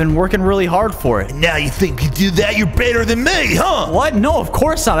 Yeah, I've been working really hard for it. Now you think you do that, you're better than me, huh? What? No, of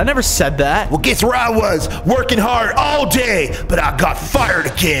course not. I never said that. Well, guess where I was? Working hard all day, but I got fired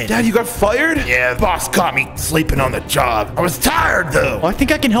again. Dad, you got fired? Yeah, boss caught me sleeping on the job. I was tired, though. Well, I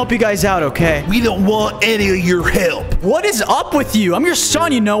think I can help you guys out, okay? We don't want any of your help. What is up with you? I'm your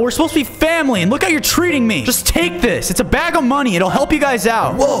son, you know. We're supposed to be family, and look how you're treating me. Just take this. It's a bag of money. It'll help you guys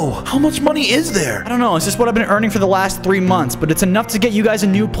out. Whoa, how much money is there? I don't know. It's just what I've been earning for the last 3 months, but it's enough to get you guys a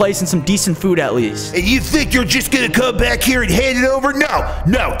new place and some decent food at least. And you think you're just gonna come back here and hand it over?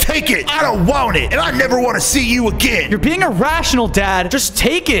 No, take it. I don't want it, and I never want to see you again. You're being irrational, Dad. Just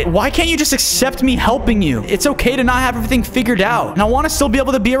take it. Why can't you just accept me helping you? It's okay to not have everything figured out, and I want to still be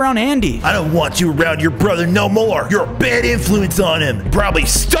able to be around Andy. I don't want you around your brother no more. You're a bad influence on him. Probably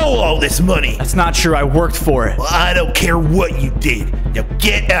stole all this money. That's not true. I worked for it. Well, I don't care what you did. Now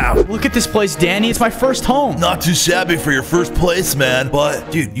get out. Look at this place, Danny. It's my first home. Not too shabby for your first place, man.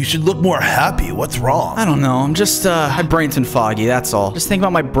 But, dude, you should look more happy. What's wrong? I don't know. I'm just, my brain's been foggy, that's all. Just think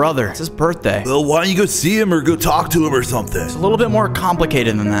about my brother. It's his birthday. Well, why don't you go see him or go talk to him or something? It's a little bit more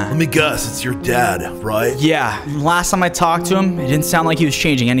complicated than that. Let me guess, it's your dad, right? Yeah. Last time I talked to him, it didn't sound like he was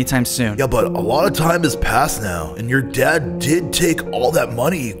changing anytime soon. Yeah, but a lot of time has passed now, and your dad did take all that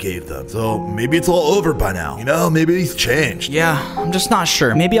money you gave them. So maybe it's all over by now. You know, maybe he's changed. Yeah, I'm just not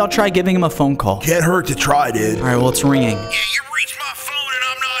sure. Maybe I'll try giving him a phone call. Can't hurt to try, dude. All right, well, it's ringing. Yeah, you reached my phone and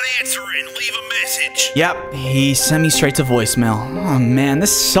I'm not answering. Leave a message. Yep, he sent me straight to voicemail. Oh, man,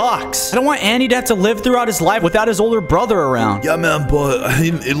 this sucks. I don't want Andy to have to live throughout his life without his older brother around. Yeah, man, but I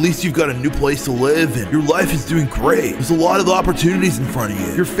mean, at least you've got a new place to live, and your life is doing great. There's a lot of opportunities in front of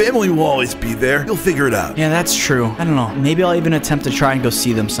you. Your family will always be there. You'll figure it out. Yeah, that's true. I don't know. Maybe I'll even attempt to try and go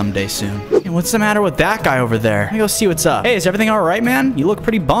see them someday soon. Hey, what's the matter with that guy over there? Let me go see what's up. Hey, is everything all right, man? You look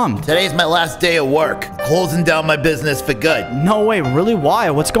pretty bummed. Today's my last day of work. Closing down my business for good. No way, really? Why?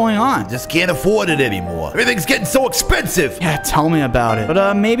 What's going on? Just can't afford it anymore. Everything's getting so expensive. Yeah, tell me about it.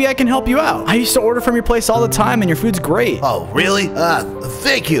 But maybe I can help you out. I used to order from your place all the time, and your food's great. Oh, really?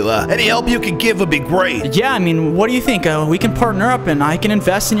 Thank you. Any help you can give would be great. Yeah, I mean, what do you think? We can partner up, and I can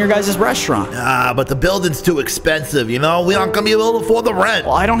invest in your guys' restaurant. But the building's too expensive, you know? We aren't gonna be able to afford the rent.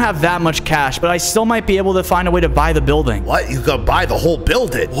 Well, I don't have that much cash, but I still might be able to find a way to buy the building. What? You gonna buy the whole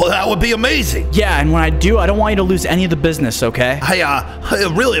building? Well, that would be amazing. Yeah, and when I do, I don't want you to lose any of the business, okay? I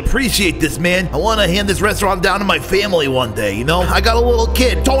really appreciate this, man. I want to hand this restaurant down to my family one day, you know? I got a little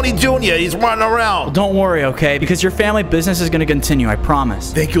kid, Tony Jr. He's running around. Well, don't worry, okay? Because your family business is gonna continue, I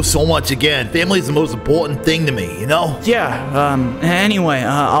promise. Thank you so much again. Family's the most important thing to me, you know? Yeah, anyway,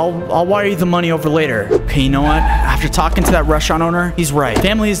 I'll wire you the money over later. Okay, you know what? After talking to that restaurant owner, he's right.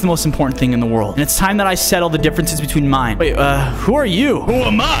 Family is the most important thing in the world, and it's time that I settle the differences between mine. Wait, who are you? Who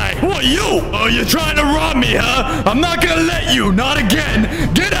am I? Who are you? Oh, you're trying to rob me, huh? I'm not gonna let you. Not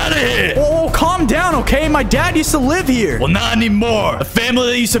again. Get out of here. Oh, calm down, okay? My dad used to live here. Well, not anymore. The family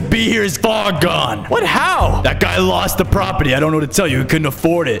that used to be here is far gone. What? How? That guy lost the property. I don't know what to tell you. He couldn't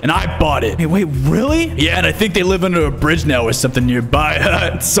afford it, and I bought it. Wait, really? Yeah, and I think they live under a bridge now or something nearby.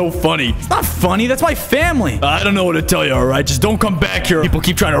 It's so funny. It's not funny. That's my family. I don't know what to tell you, all right? Just don't come back here. People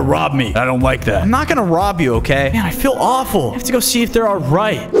keep trying to rob me. I don't like that. I'm not gonna rob you, okay? Man, I feel awful. I have to go see if they're all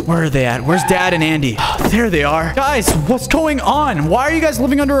right. Where are they at? Where's Dad and Andy? There they are. Guys, what's going on? Why are you guys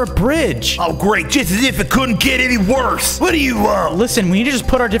living under a bridge? Oh, great. Just as if it couldn't get any worse. What do you want? Listen, we need to just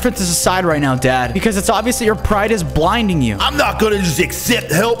put our differences aside right now, Dad, because it's obvious that your pride is blinding you. I'm not gonna just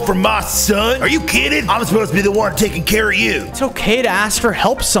accept help from my son. Are you kidding? I'm supposed to be the one taking care of you. It's okay to ask for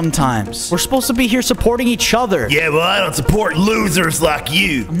help sometimes. We're supposed to be here supporting each other. Yeah, well, I don't support losers like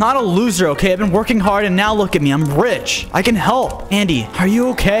you. I'm not a loser, okay? I've been working hard, and now look at me. I'm rich. I can help. Andy, are you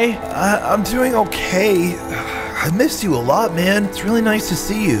okay? I'm doing okay. I miss you a lot, man. It's really nice to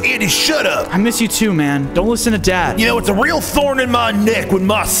see you. Andy, shut up. I miss you too, man. Don't listen to Dad. You know, it's a real thorn in my neck when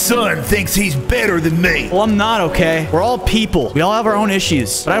my son thinks he's better than me. Well, I'm not, okay? We're all people. We all have our own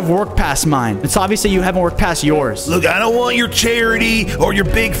issues. But I've worked past mine. It's obvious that you haven't worked past yours. Look, I don't want your charity or your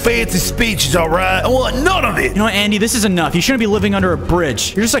big fancy speeches, all right? I want none of it. You know what, Andy? This is enough. You shouldn't be living under a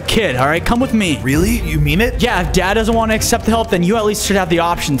bridge. You're just a kid, all right? Come with me. Really? You mean it? Yeah, if Dad doesn't want to accept the help, then you at least should have the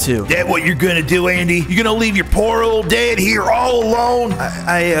option to. That what you're gonna do, Andy? You're gonna leave your poor old dad here all alone?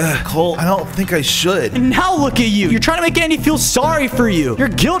 Colt, I don't think I should. And now look at you. You're trying to make Andy feel sorry for you. You're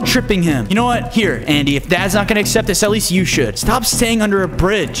guilt tripping him. You know what? Here, Andy, if Dad's not going to accept this, at least you should. Stop staying under a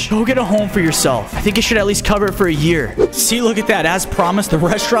bridge. Go get a home for yourself. I think you should at least cover it for a year. See, look at that. As promised, the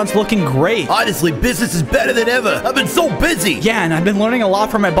restaurant's looking great. Honestly, business is better than ever. I've been so busy. Yeah, and I've been learning a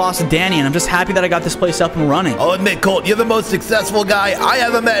lot from my boss, Danny, and I'm just happy that I got this place up and running. I'll admit, Colt, you're the most successful guy I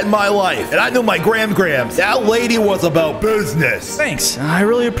ever met in my life. And I knew my grams. That lady was about business. Thanks. I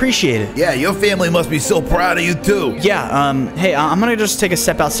really appreciate it. Yeah, your family must be so proud of you, too. Yeah, hey, I'm gonna just take a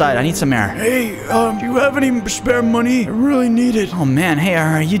step outside. I need some air. Hey, do you have any spare money? I really need it. Oh, man. Hey,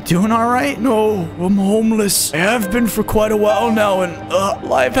 are you doing all right? No, I'm homeless. I have been for quite a while now, and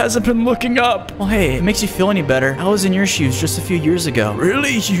life hasn't been looking up. Well, hey, it makes you feel any better. I was in your shoes just a few years ago.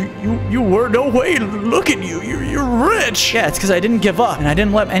 Really? You were? No way. Look at you. You're rich. Yeah, it's because I didn't give up, and I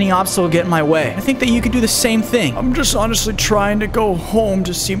didn't let any obstacle get in my way. I think that you could do the same thing. I'm just honestly trying to go home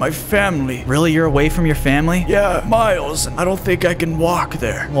to see my family. Really? You're away from your family? Yeah, miles, and I don't think I can walk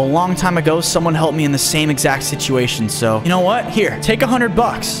there. Well, a long time ago, someone helped me in the same exact situation, so... You know what? Here, take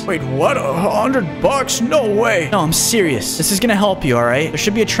 $100. Wait, what? $100? No way. No, I'm serious. This is gonna help you, alright? There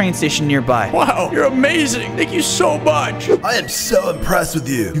should be a train station nearby. Wow, you're amazing. Thank you so much. I am so impressed with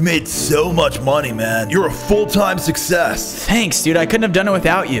you. You made so much money, man. You're a full-time success. Thanks, dude. I couldn't have done it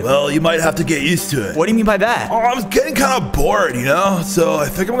without you. Well, you might have to get used to it. What do you mean by that? Oh, I was getting kind of bored, you know? So I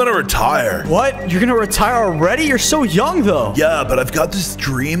think I'm gonna retire. What? You're gonna retire already? You're so young, though. Yeah, but I've got this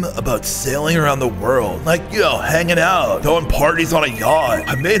dream about sailing around the world. Like, you know, hanging out, throwing parties on a yacht.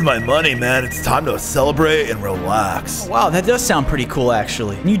 I made my money, man. It's time to celebrate and relax. Wow, that does sound pretty cool,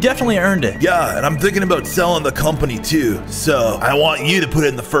 actually. And you definitely earned it. Yeah, and I'm thinking about selling the company, too. So I want you to put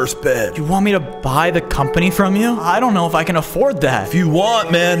in the first bid. You want me to buy the company from you? I don't know if I can afford that. If you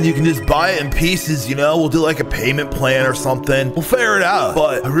want, man, you can just buy it in pieces, you know? We'll do like a payment plan or something. We'll figure it out.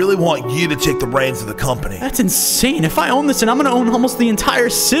 But I really want you to take the reins of the company. That's insane. If I own this, then I'm gonna own almost the entire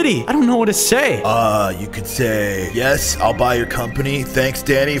city. I don't know what to say. You could say, yes, I'll buy your company. Thanks,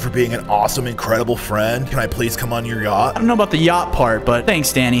 Danny, for being an awesome, incredible friend. Can I please come on your yacht? I don't know about the yacht part, but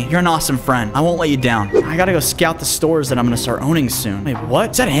thanks, Danny. You're an awesome friend. I won't let you down. I gotta go scout the stores that I'm gonna start owning soon. Wait,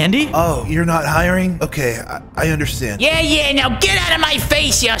 what? Is that Andy? Oh, you're not hiring? Okay, I understand. Yeah, now get out of my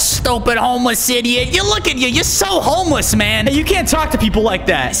face, you stupid homeless idiot. You look at you, you're so homeless, man. Hey, you can't talk to people like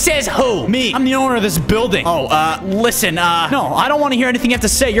that. Says who? Me. I'm the owner of this building. Oh, listen, No, I don't want to hear anything you have to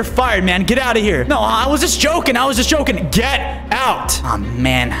say. You're fired, man. Get out of here. No, I was just joking. Get out. Oh,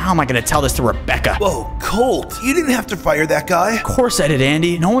 man. How am I going to tell this to Rebecca? Whoa, Colt, you didn't have to fire that guy. Of course I did,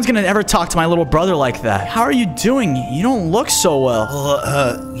 Andy. No one's going to ever talk to my little brother like that. How are you doing? You don't look so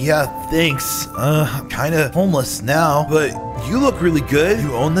well. Yeah, thanks. I'm kind of homeless now, but you look really good.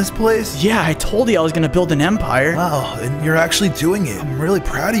 You own this place? Yeah, I told you I was going to build an empire. Wow, and you're actually doing it. I'm really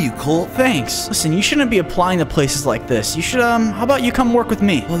proud of you, Colt. Thanks. Listen, you shouldn't be applying to places like this. You should, how about you come work with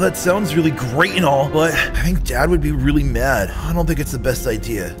me? Well, that sounds really great and all, but I think Dad would be really mad. I don't think it's the best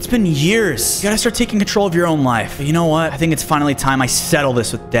idea. It's been years. You gotta start taking control of your own life. But you know what? I think it's finally time I settle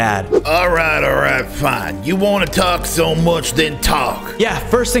this with Dad. All right, fine. You want to talk so much, then talk. Yeah,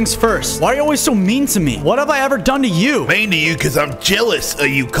 first things first. Why are you always so mean to me? What have I ever done to you? Mean to you because I'm jealous of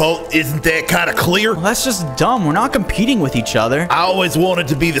you, Colt. Isn't that kind of clear? Well, that's just dumb. We're not competing with each other. I always wanted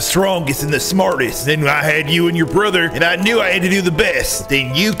to be the strongest and the smartest. Then I had you and your brother, and I knew I had to do the best.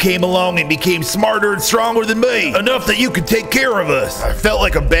 Then you came along and became smarter and stronger than me. Enough that you could take care of us. I felt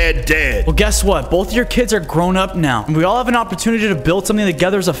like a bad dad. Well, guess what? Both of your kids are grown up now. And we all have an opportunity to build something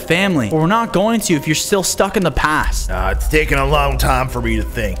together as a family. But we're not going to if you're still stuck in the past. It's taken a long time for me to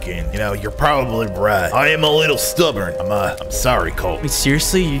think, and, you know, you're probably right. I am a little stubborn. I'm sorry, Colt. Wait,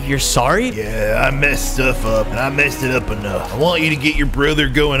 seriously? You're sorry? Yeah, I messed stuff up, and I messed it up enough. I want you to get your brother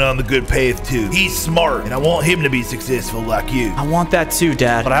going on the good path, too. He's smart, and I want him to be successful like you. I want that too,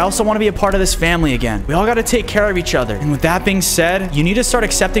 Dad. But I also want to be a part of this family again. We all got to take care of each other. And with that being said, you need to start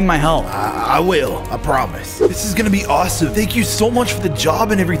accepting my help. I will. I promise. This is gonna be awesome. Thank you so much for the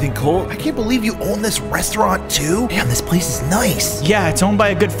job and everything, Colt. I can't believe you own this restaurant too. Damn, this place is nice. Yeah, it's owned by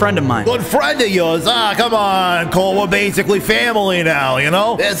a good friend of of mine. Good friend of yours? Ah, come on, Cole. We're basically family now, you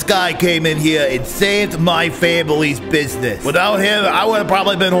know? This guy came in here and saved my family's business. Without him, I would have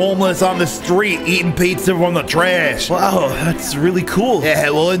probably been homeless on the street eating pizza from the trash. Wow, that's really cool. Yeah,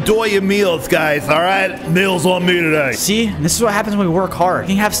 well, enjoy your meals, guys, all right? Meals on me today. See, this is what happens when we work hard.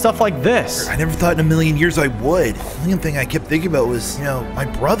 You can have stuff like this. I never thought in a million years I would. The only thing I kept thinking about was, you know, my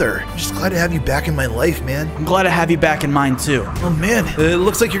brother. I'm just glad to have you back in my life, man. I'm glad to have you back in mine, too. Oh, man. It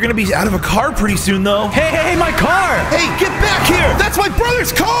looks like you're gonna be out of a car pretty soon, though. Hey, my car! Hey, get back here! That's my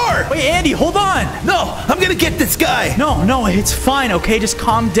brother's car! Wait, Andy, hold on! No, I'm gonna get this guy! No, it's fine, okay? Just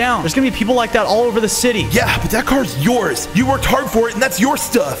calm down. There's gonna be people like that all over the city. Yeah, but that car's yours. You worked hard for it, and that's your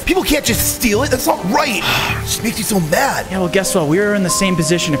stuff. People can't just steal it. That's not right. It just makes me so mad. Yeah, well, guess what? We were in the same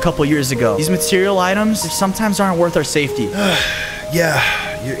position a couple years ago. These material items, they sometimes aren't worth our safety. Yeah.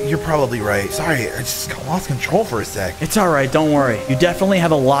 You're probably right. Sorry, I just lost control for a sec. It's all right, don't worry. You definitely have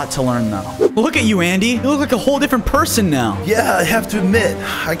a lot to learn, though. Look at you, Andy. You look like a whole different person now. Yeah, I have to admit,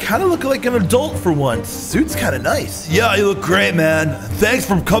 I kind of look like an adult for once. Suit's kind of nice. Yeah, you look great, man. Thanks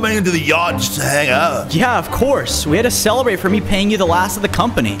for coming into the yacht just to hang out. Yeah, of course. We had to celebrate for me paying you the last of the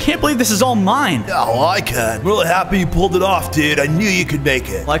company. Can't believe this is all mine. Yeah, well, I can. I'm really happy you pulled it off, dude. I knew you could make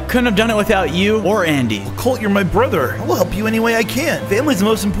it. Well, I couldn't have done it without you or Andy. Colt, you're my brother. I will help you any way I can. Family's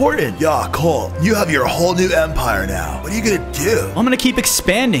the most important. Yeah, Colt, you have your whole new empire now. What are you gonna do? I'm gonna keep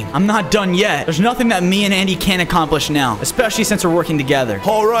expanding. I'm not done yet. There's nothing that me and Andy can't accomplish now, especially since we're working together.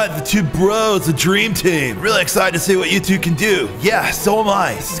 All right, the two bros, the dream team. Really excited to see what you two can do. Yeah, so am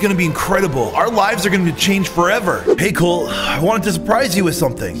I. This is gonna be incredible. Our lives are gonna change forever. Hey, Colt, I wanted to surprise you with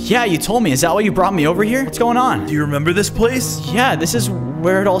something. Yeah, you told me. Is that why you brought me over here? What's going on? Do you remember this place? Yeah, this is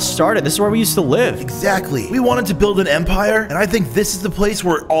where it all started. This is where we used to live. Exactly. We wanted to build an empire, and I think this is the place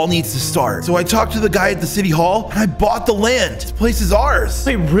where it all needs to start. So I talked to the guy at the city hall, and I bought the land. This place is ours.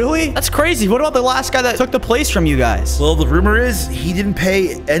 Wait, really? That's crazy. What about the last guy that took the place from you guys? Well, the rumor is he didn't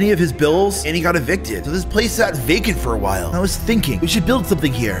pay any of his bills, and he got evicted. So this place sat vacant for a while. And I was thinking, we should build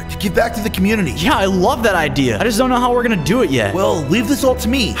something here to give back to the community. Yeah, I love that idea. I just don't know how we're gonna do it yet. Well, leave this all to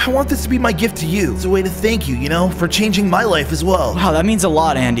me. I want this to be my gift to you. It's a way to thank you, you know, for changing my life as well. Wow, that means a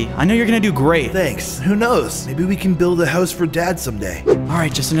lot, Andy. I know you're gonna do great. Thanks. Who knows? Maybe we can build a house for Dad someday. All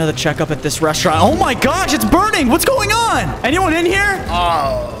right, just another checkup at this restaurant. Oh my gosh, it's burning! What's going on? Anyone in here?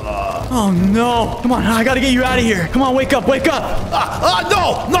 Oh no! Come on, I gotta get you out of here. Come on, wake up, wake up!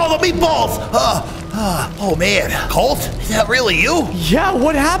 No, the meatballs! Oh man, Colt, is that really you? Yeah,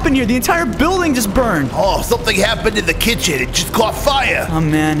 what happened here? The entire building just burned. Oh, something happened in the kitchen. It just caught fire. Oh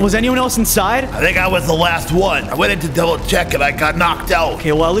man, was anyone else inside? I think I was the last one. I went in to double check and I got knocked out.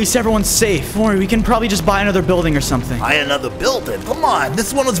 Okay, well at least everyone's safe. Don't worry, we can probably just buy another building or something. Buy another building? Come on,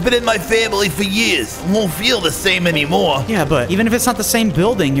 this one has been in my family for years. It won't feel the same anymore. Yeah, but even if it's not the same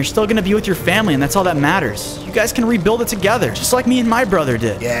building, you're still gonna be with your family and that's all that matters. You guys can rebuild it together, just like me and my brother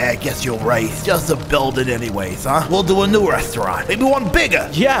did. Yeah, I guess you're right. It's just a building anyways, huh? We'll do a new restaurant. Maybe one bigger.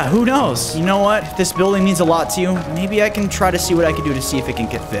 Yeah, who knows? You know what? If this building means a lot to you, maybe I can try to see what I can do to see if it can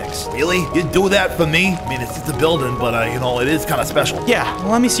get fixed. Really? You'd do that for me? I mean, it's just a building, but, you know, it is kind of special. Yeah,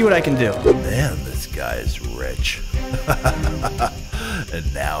 well, let me see what I can do. Man, this guy is rich.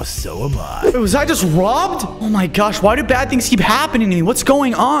 And now so am I. Wait, was I just robbed? Oh my gosh, why do bad things keep happening to me? What's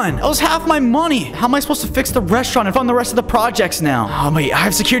going on? That was half my money. How am I supposed to fix the restaurant and fund the rest of the projects now? Oh wait, I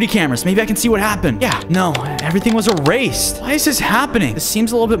have security cameras. Maybe I can see what happened. Yeah, no, everything was erased. Why is this happening? This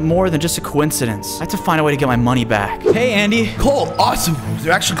seems a little bit more than just a coincidence. I have to find a way to get my money back. Hey, Andy. Cole, awesome. I'm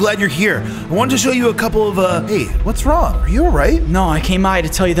actually glad you're here. I wanted to show you a couple of, hey, what's wrong? Are you all right? No, I came by to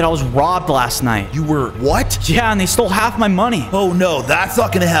tell you that I was robbed last night. You were what? Yeah, and they stole half my money. Oh no, that's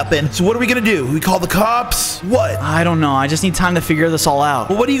not gonna happen. So what are we gonna do? We call the cops? What? I don't know. I just need time to figure this all out.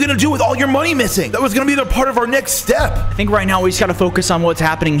 Well, what are you gonna do with all your money missing? That was gonna be the part of our next step. I think right now we just gotta focus on what's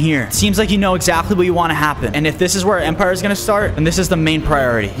happening here. It seems like you know exactly what you want to happen. And if this is where our empire is gonna start, then this is the main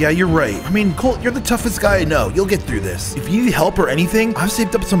priority. Yeah, you're right. I mean, Colt, you're the toughest guy I know. You'll get through this. If you need help or anything, I've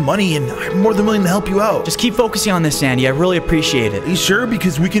saved up some money and I'm more than willing to help you out. Just keep focusing on this, Andy. I really appreciate it. Are you sure?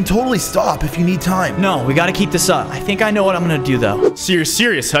 Because we can totally stop if you need time. No, we gotta keep this up. I think I know what I'm gonna do though. So you're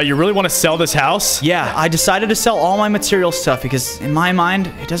serious, huh? You really want to sell this house? Yeah, I decided to sell all my material stuff because in my mind,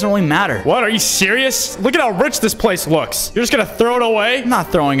 it doesn't really matter. What? Are you serious? Look at how rich this place looks. You're just gonna throw it away? I'm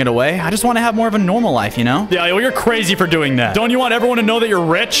not throwing it away. I just want to have more of a normal life, you know? Yeah, well, you're crazy for doing that. Don't you want everyone to know that you're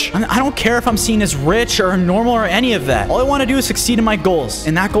rich? I don't care if I'm seen as rich or normal or any of that. All I want to do is succeed in my goals,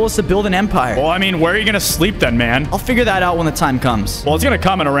 and that goal is to build an empire. Well, I mean, where are you gonna sleep then, man? I'll figure that out when the time comes. Well, it's gonna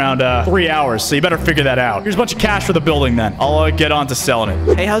come in around 3 hours, so you better figure that out. Here's a bunch of cash for the building then. I'll get on to selling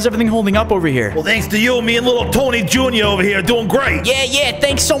it. Hey, how's everything holding up over here? Well, thanks to you, me and little Tony Jr. over here are doing great. Yeah,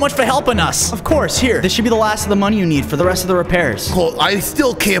 thanks so much for helping us. Of course, here. This should be the last of the money you need for the rest of the repairs. Cole, I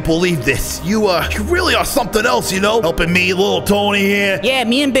still can't believe this. You really are something else, you know? Helping me, little Tony here. Yeah,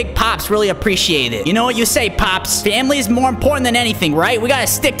 me and Big Pops really appreciate it. You know what you say, Pops? Family is more important than anything, right? We gotta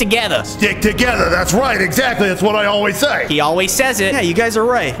stick together. Stick together. That's right. Exactly. That's what I always say. He always says it. Yeah, you guys are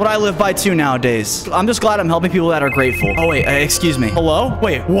right. What I live by too nowadays. I'm just glad I'm helping people that are grateful. Oh, wait, excuse me. Hello?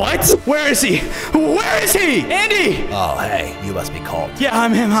 Wait, what? Where is he? Where is he? Andy! Oh, hey, you must be called. Yeah,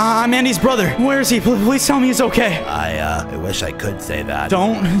 I'm him. I'm Andy's brother. Where is he? Please tell me he's okay. I wish I could say that.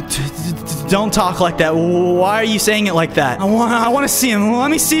 Don't talk like that. Why are you saying it like that? I want to see him.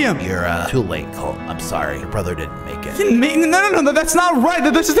 Let me see him. You're too late, Cole. I'm sorry. Your brother didn't make it. No, that's not right.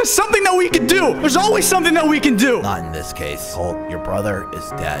 There's something that we can do. There's always something that we can do. Not in this case. Cole, your brother is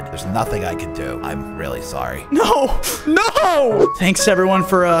dead. There's nothing I can do. I'm really sorry. No. Thanks everyone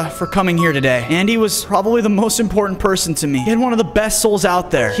for coming here today. Andy was probably the most important person to me. He had one of the best souls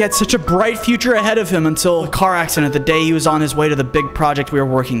out there. He had such a bright future ahead of him until a car accident the day he was on his way to the big project we were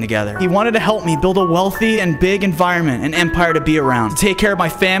working together. He wanted to help me build a wealthy and big environment, an empire to be around, to take care of my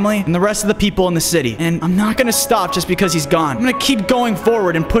family and the rest of the people in the city. And I'm not gonna stop just because he's gone. I'm gonna keep going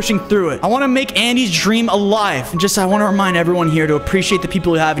forward and pushing through it. I want to make Andy's dream alive. And I want to remind everyone here to appreciate the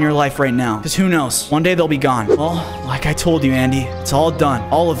people you have in your life right now. Because who knows? One day they'll be gone. Well, like I told you, Andy, it's all done.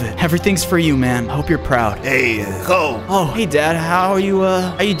 All of it. Everything's for you, man. I hope you're proud. Hey, Cole. Oh, hey, Dad. How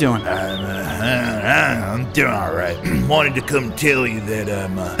you doing? I'm doing all right. Wanted to come tell you that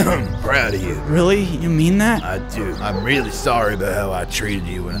I'm proud of you. Really? You mean that? I do. I'm really sorry about how I treated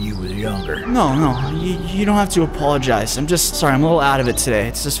you when you were younger. No. You don't have to apologize. I'm just sorry. I'm a little out of it today.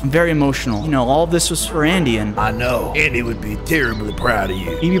 It's just very emotional. You know, all of this was for Andy, and I know. Andy would be terribly proud of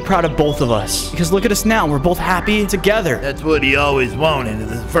you. you'd be proud of both of us. Because look at us now. We're both happy together. That's what he always wanted in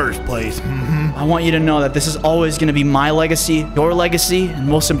the first place. I want you to know that this is always going to be my legacy, your legacy, and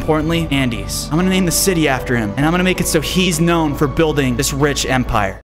most importantly, Andy's. I'm going to name the city after him, and I'm going to make it so he's known for building this rich empire.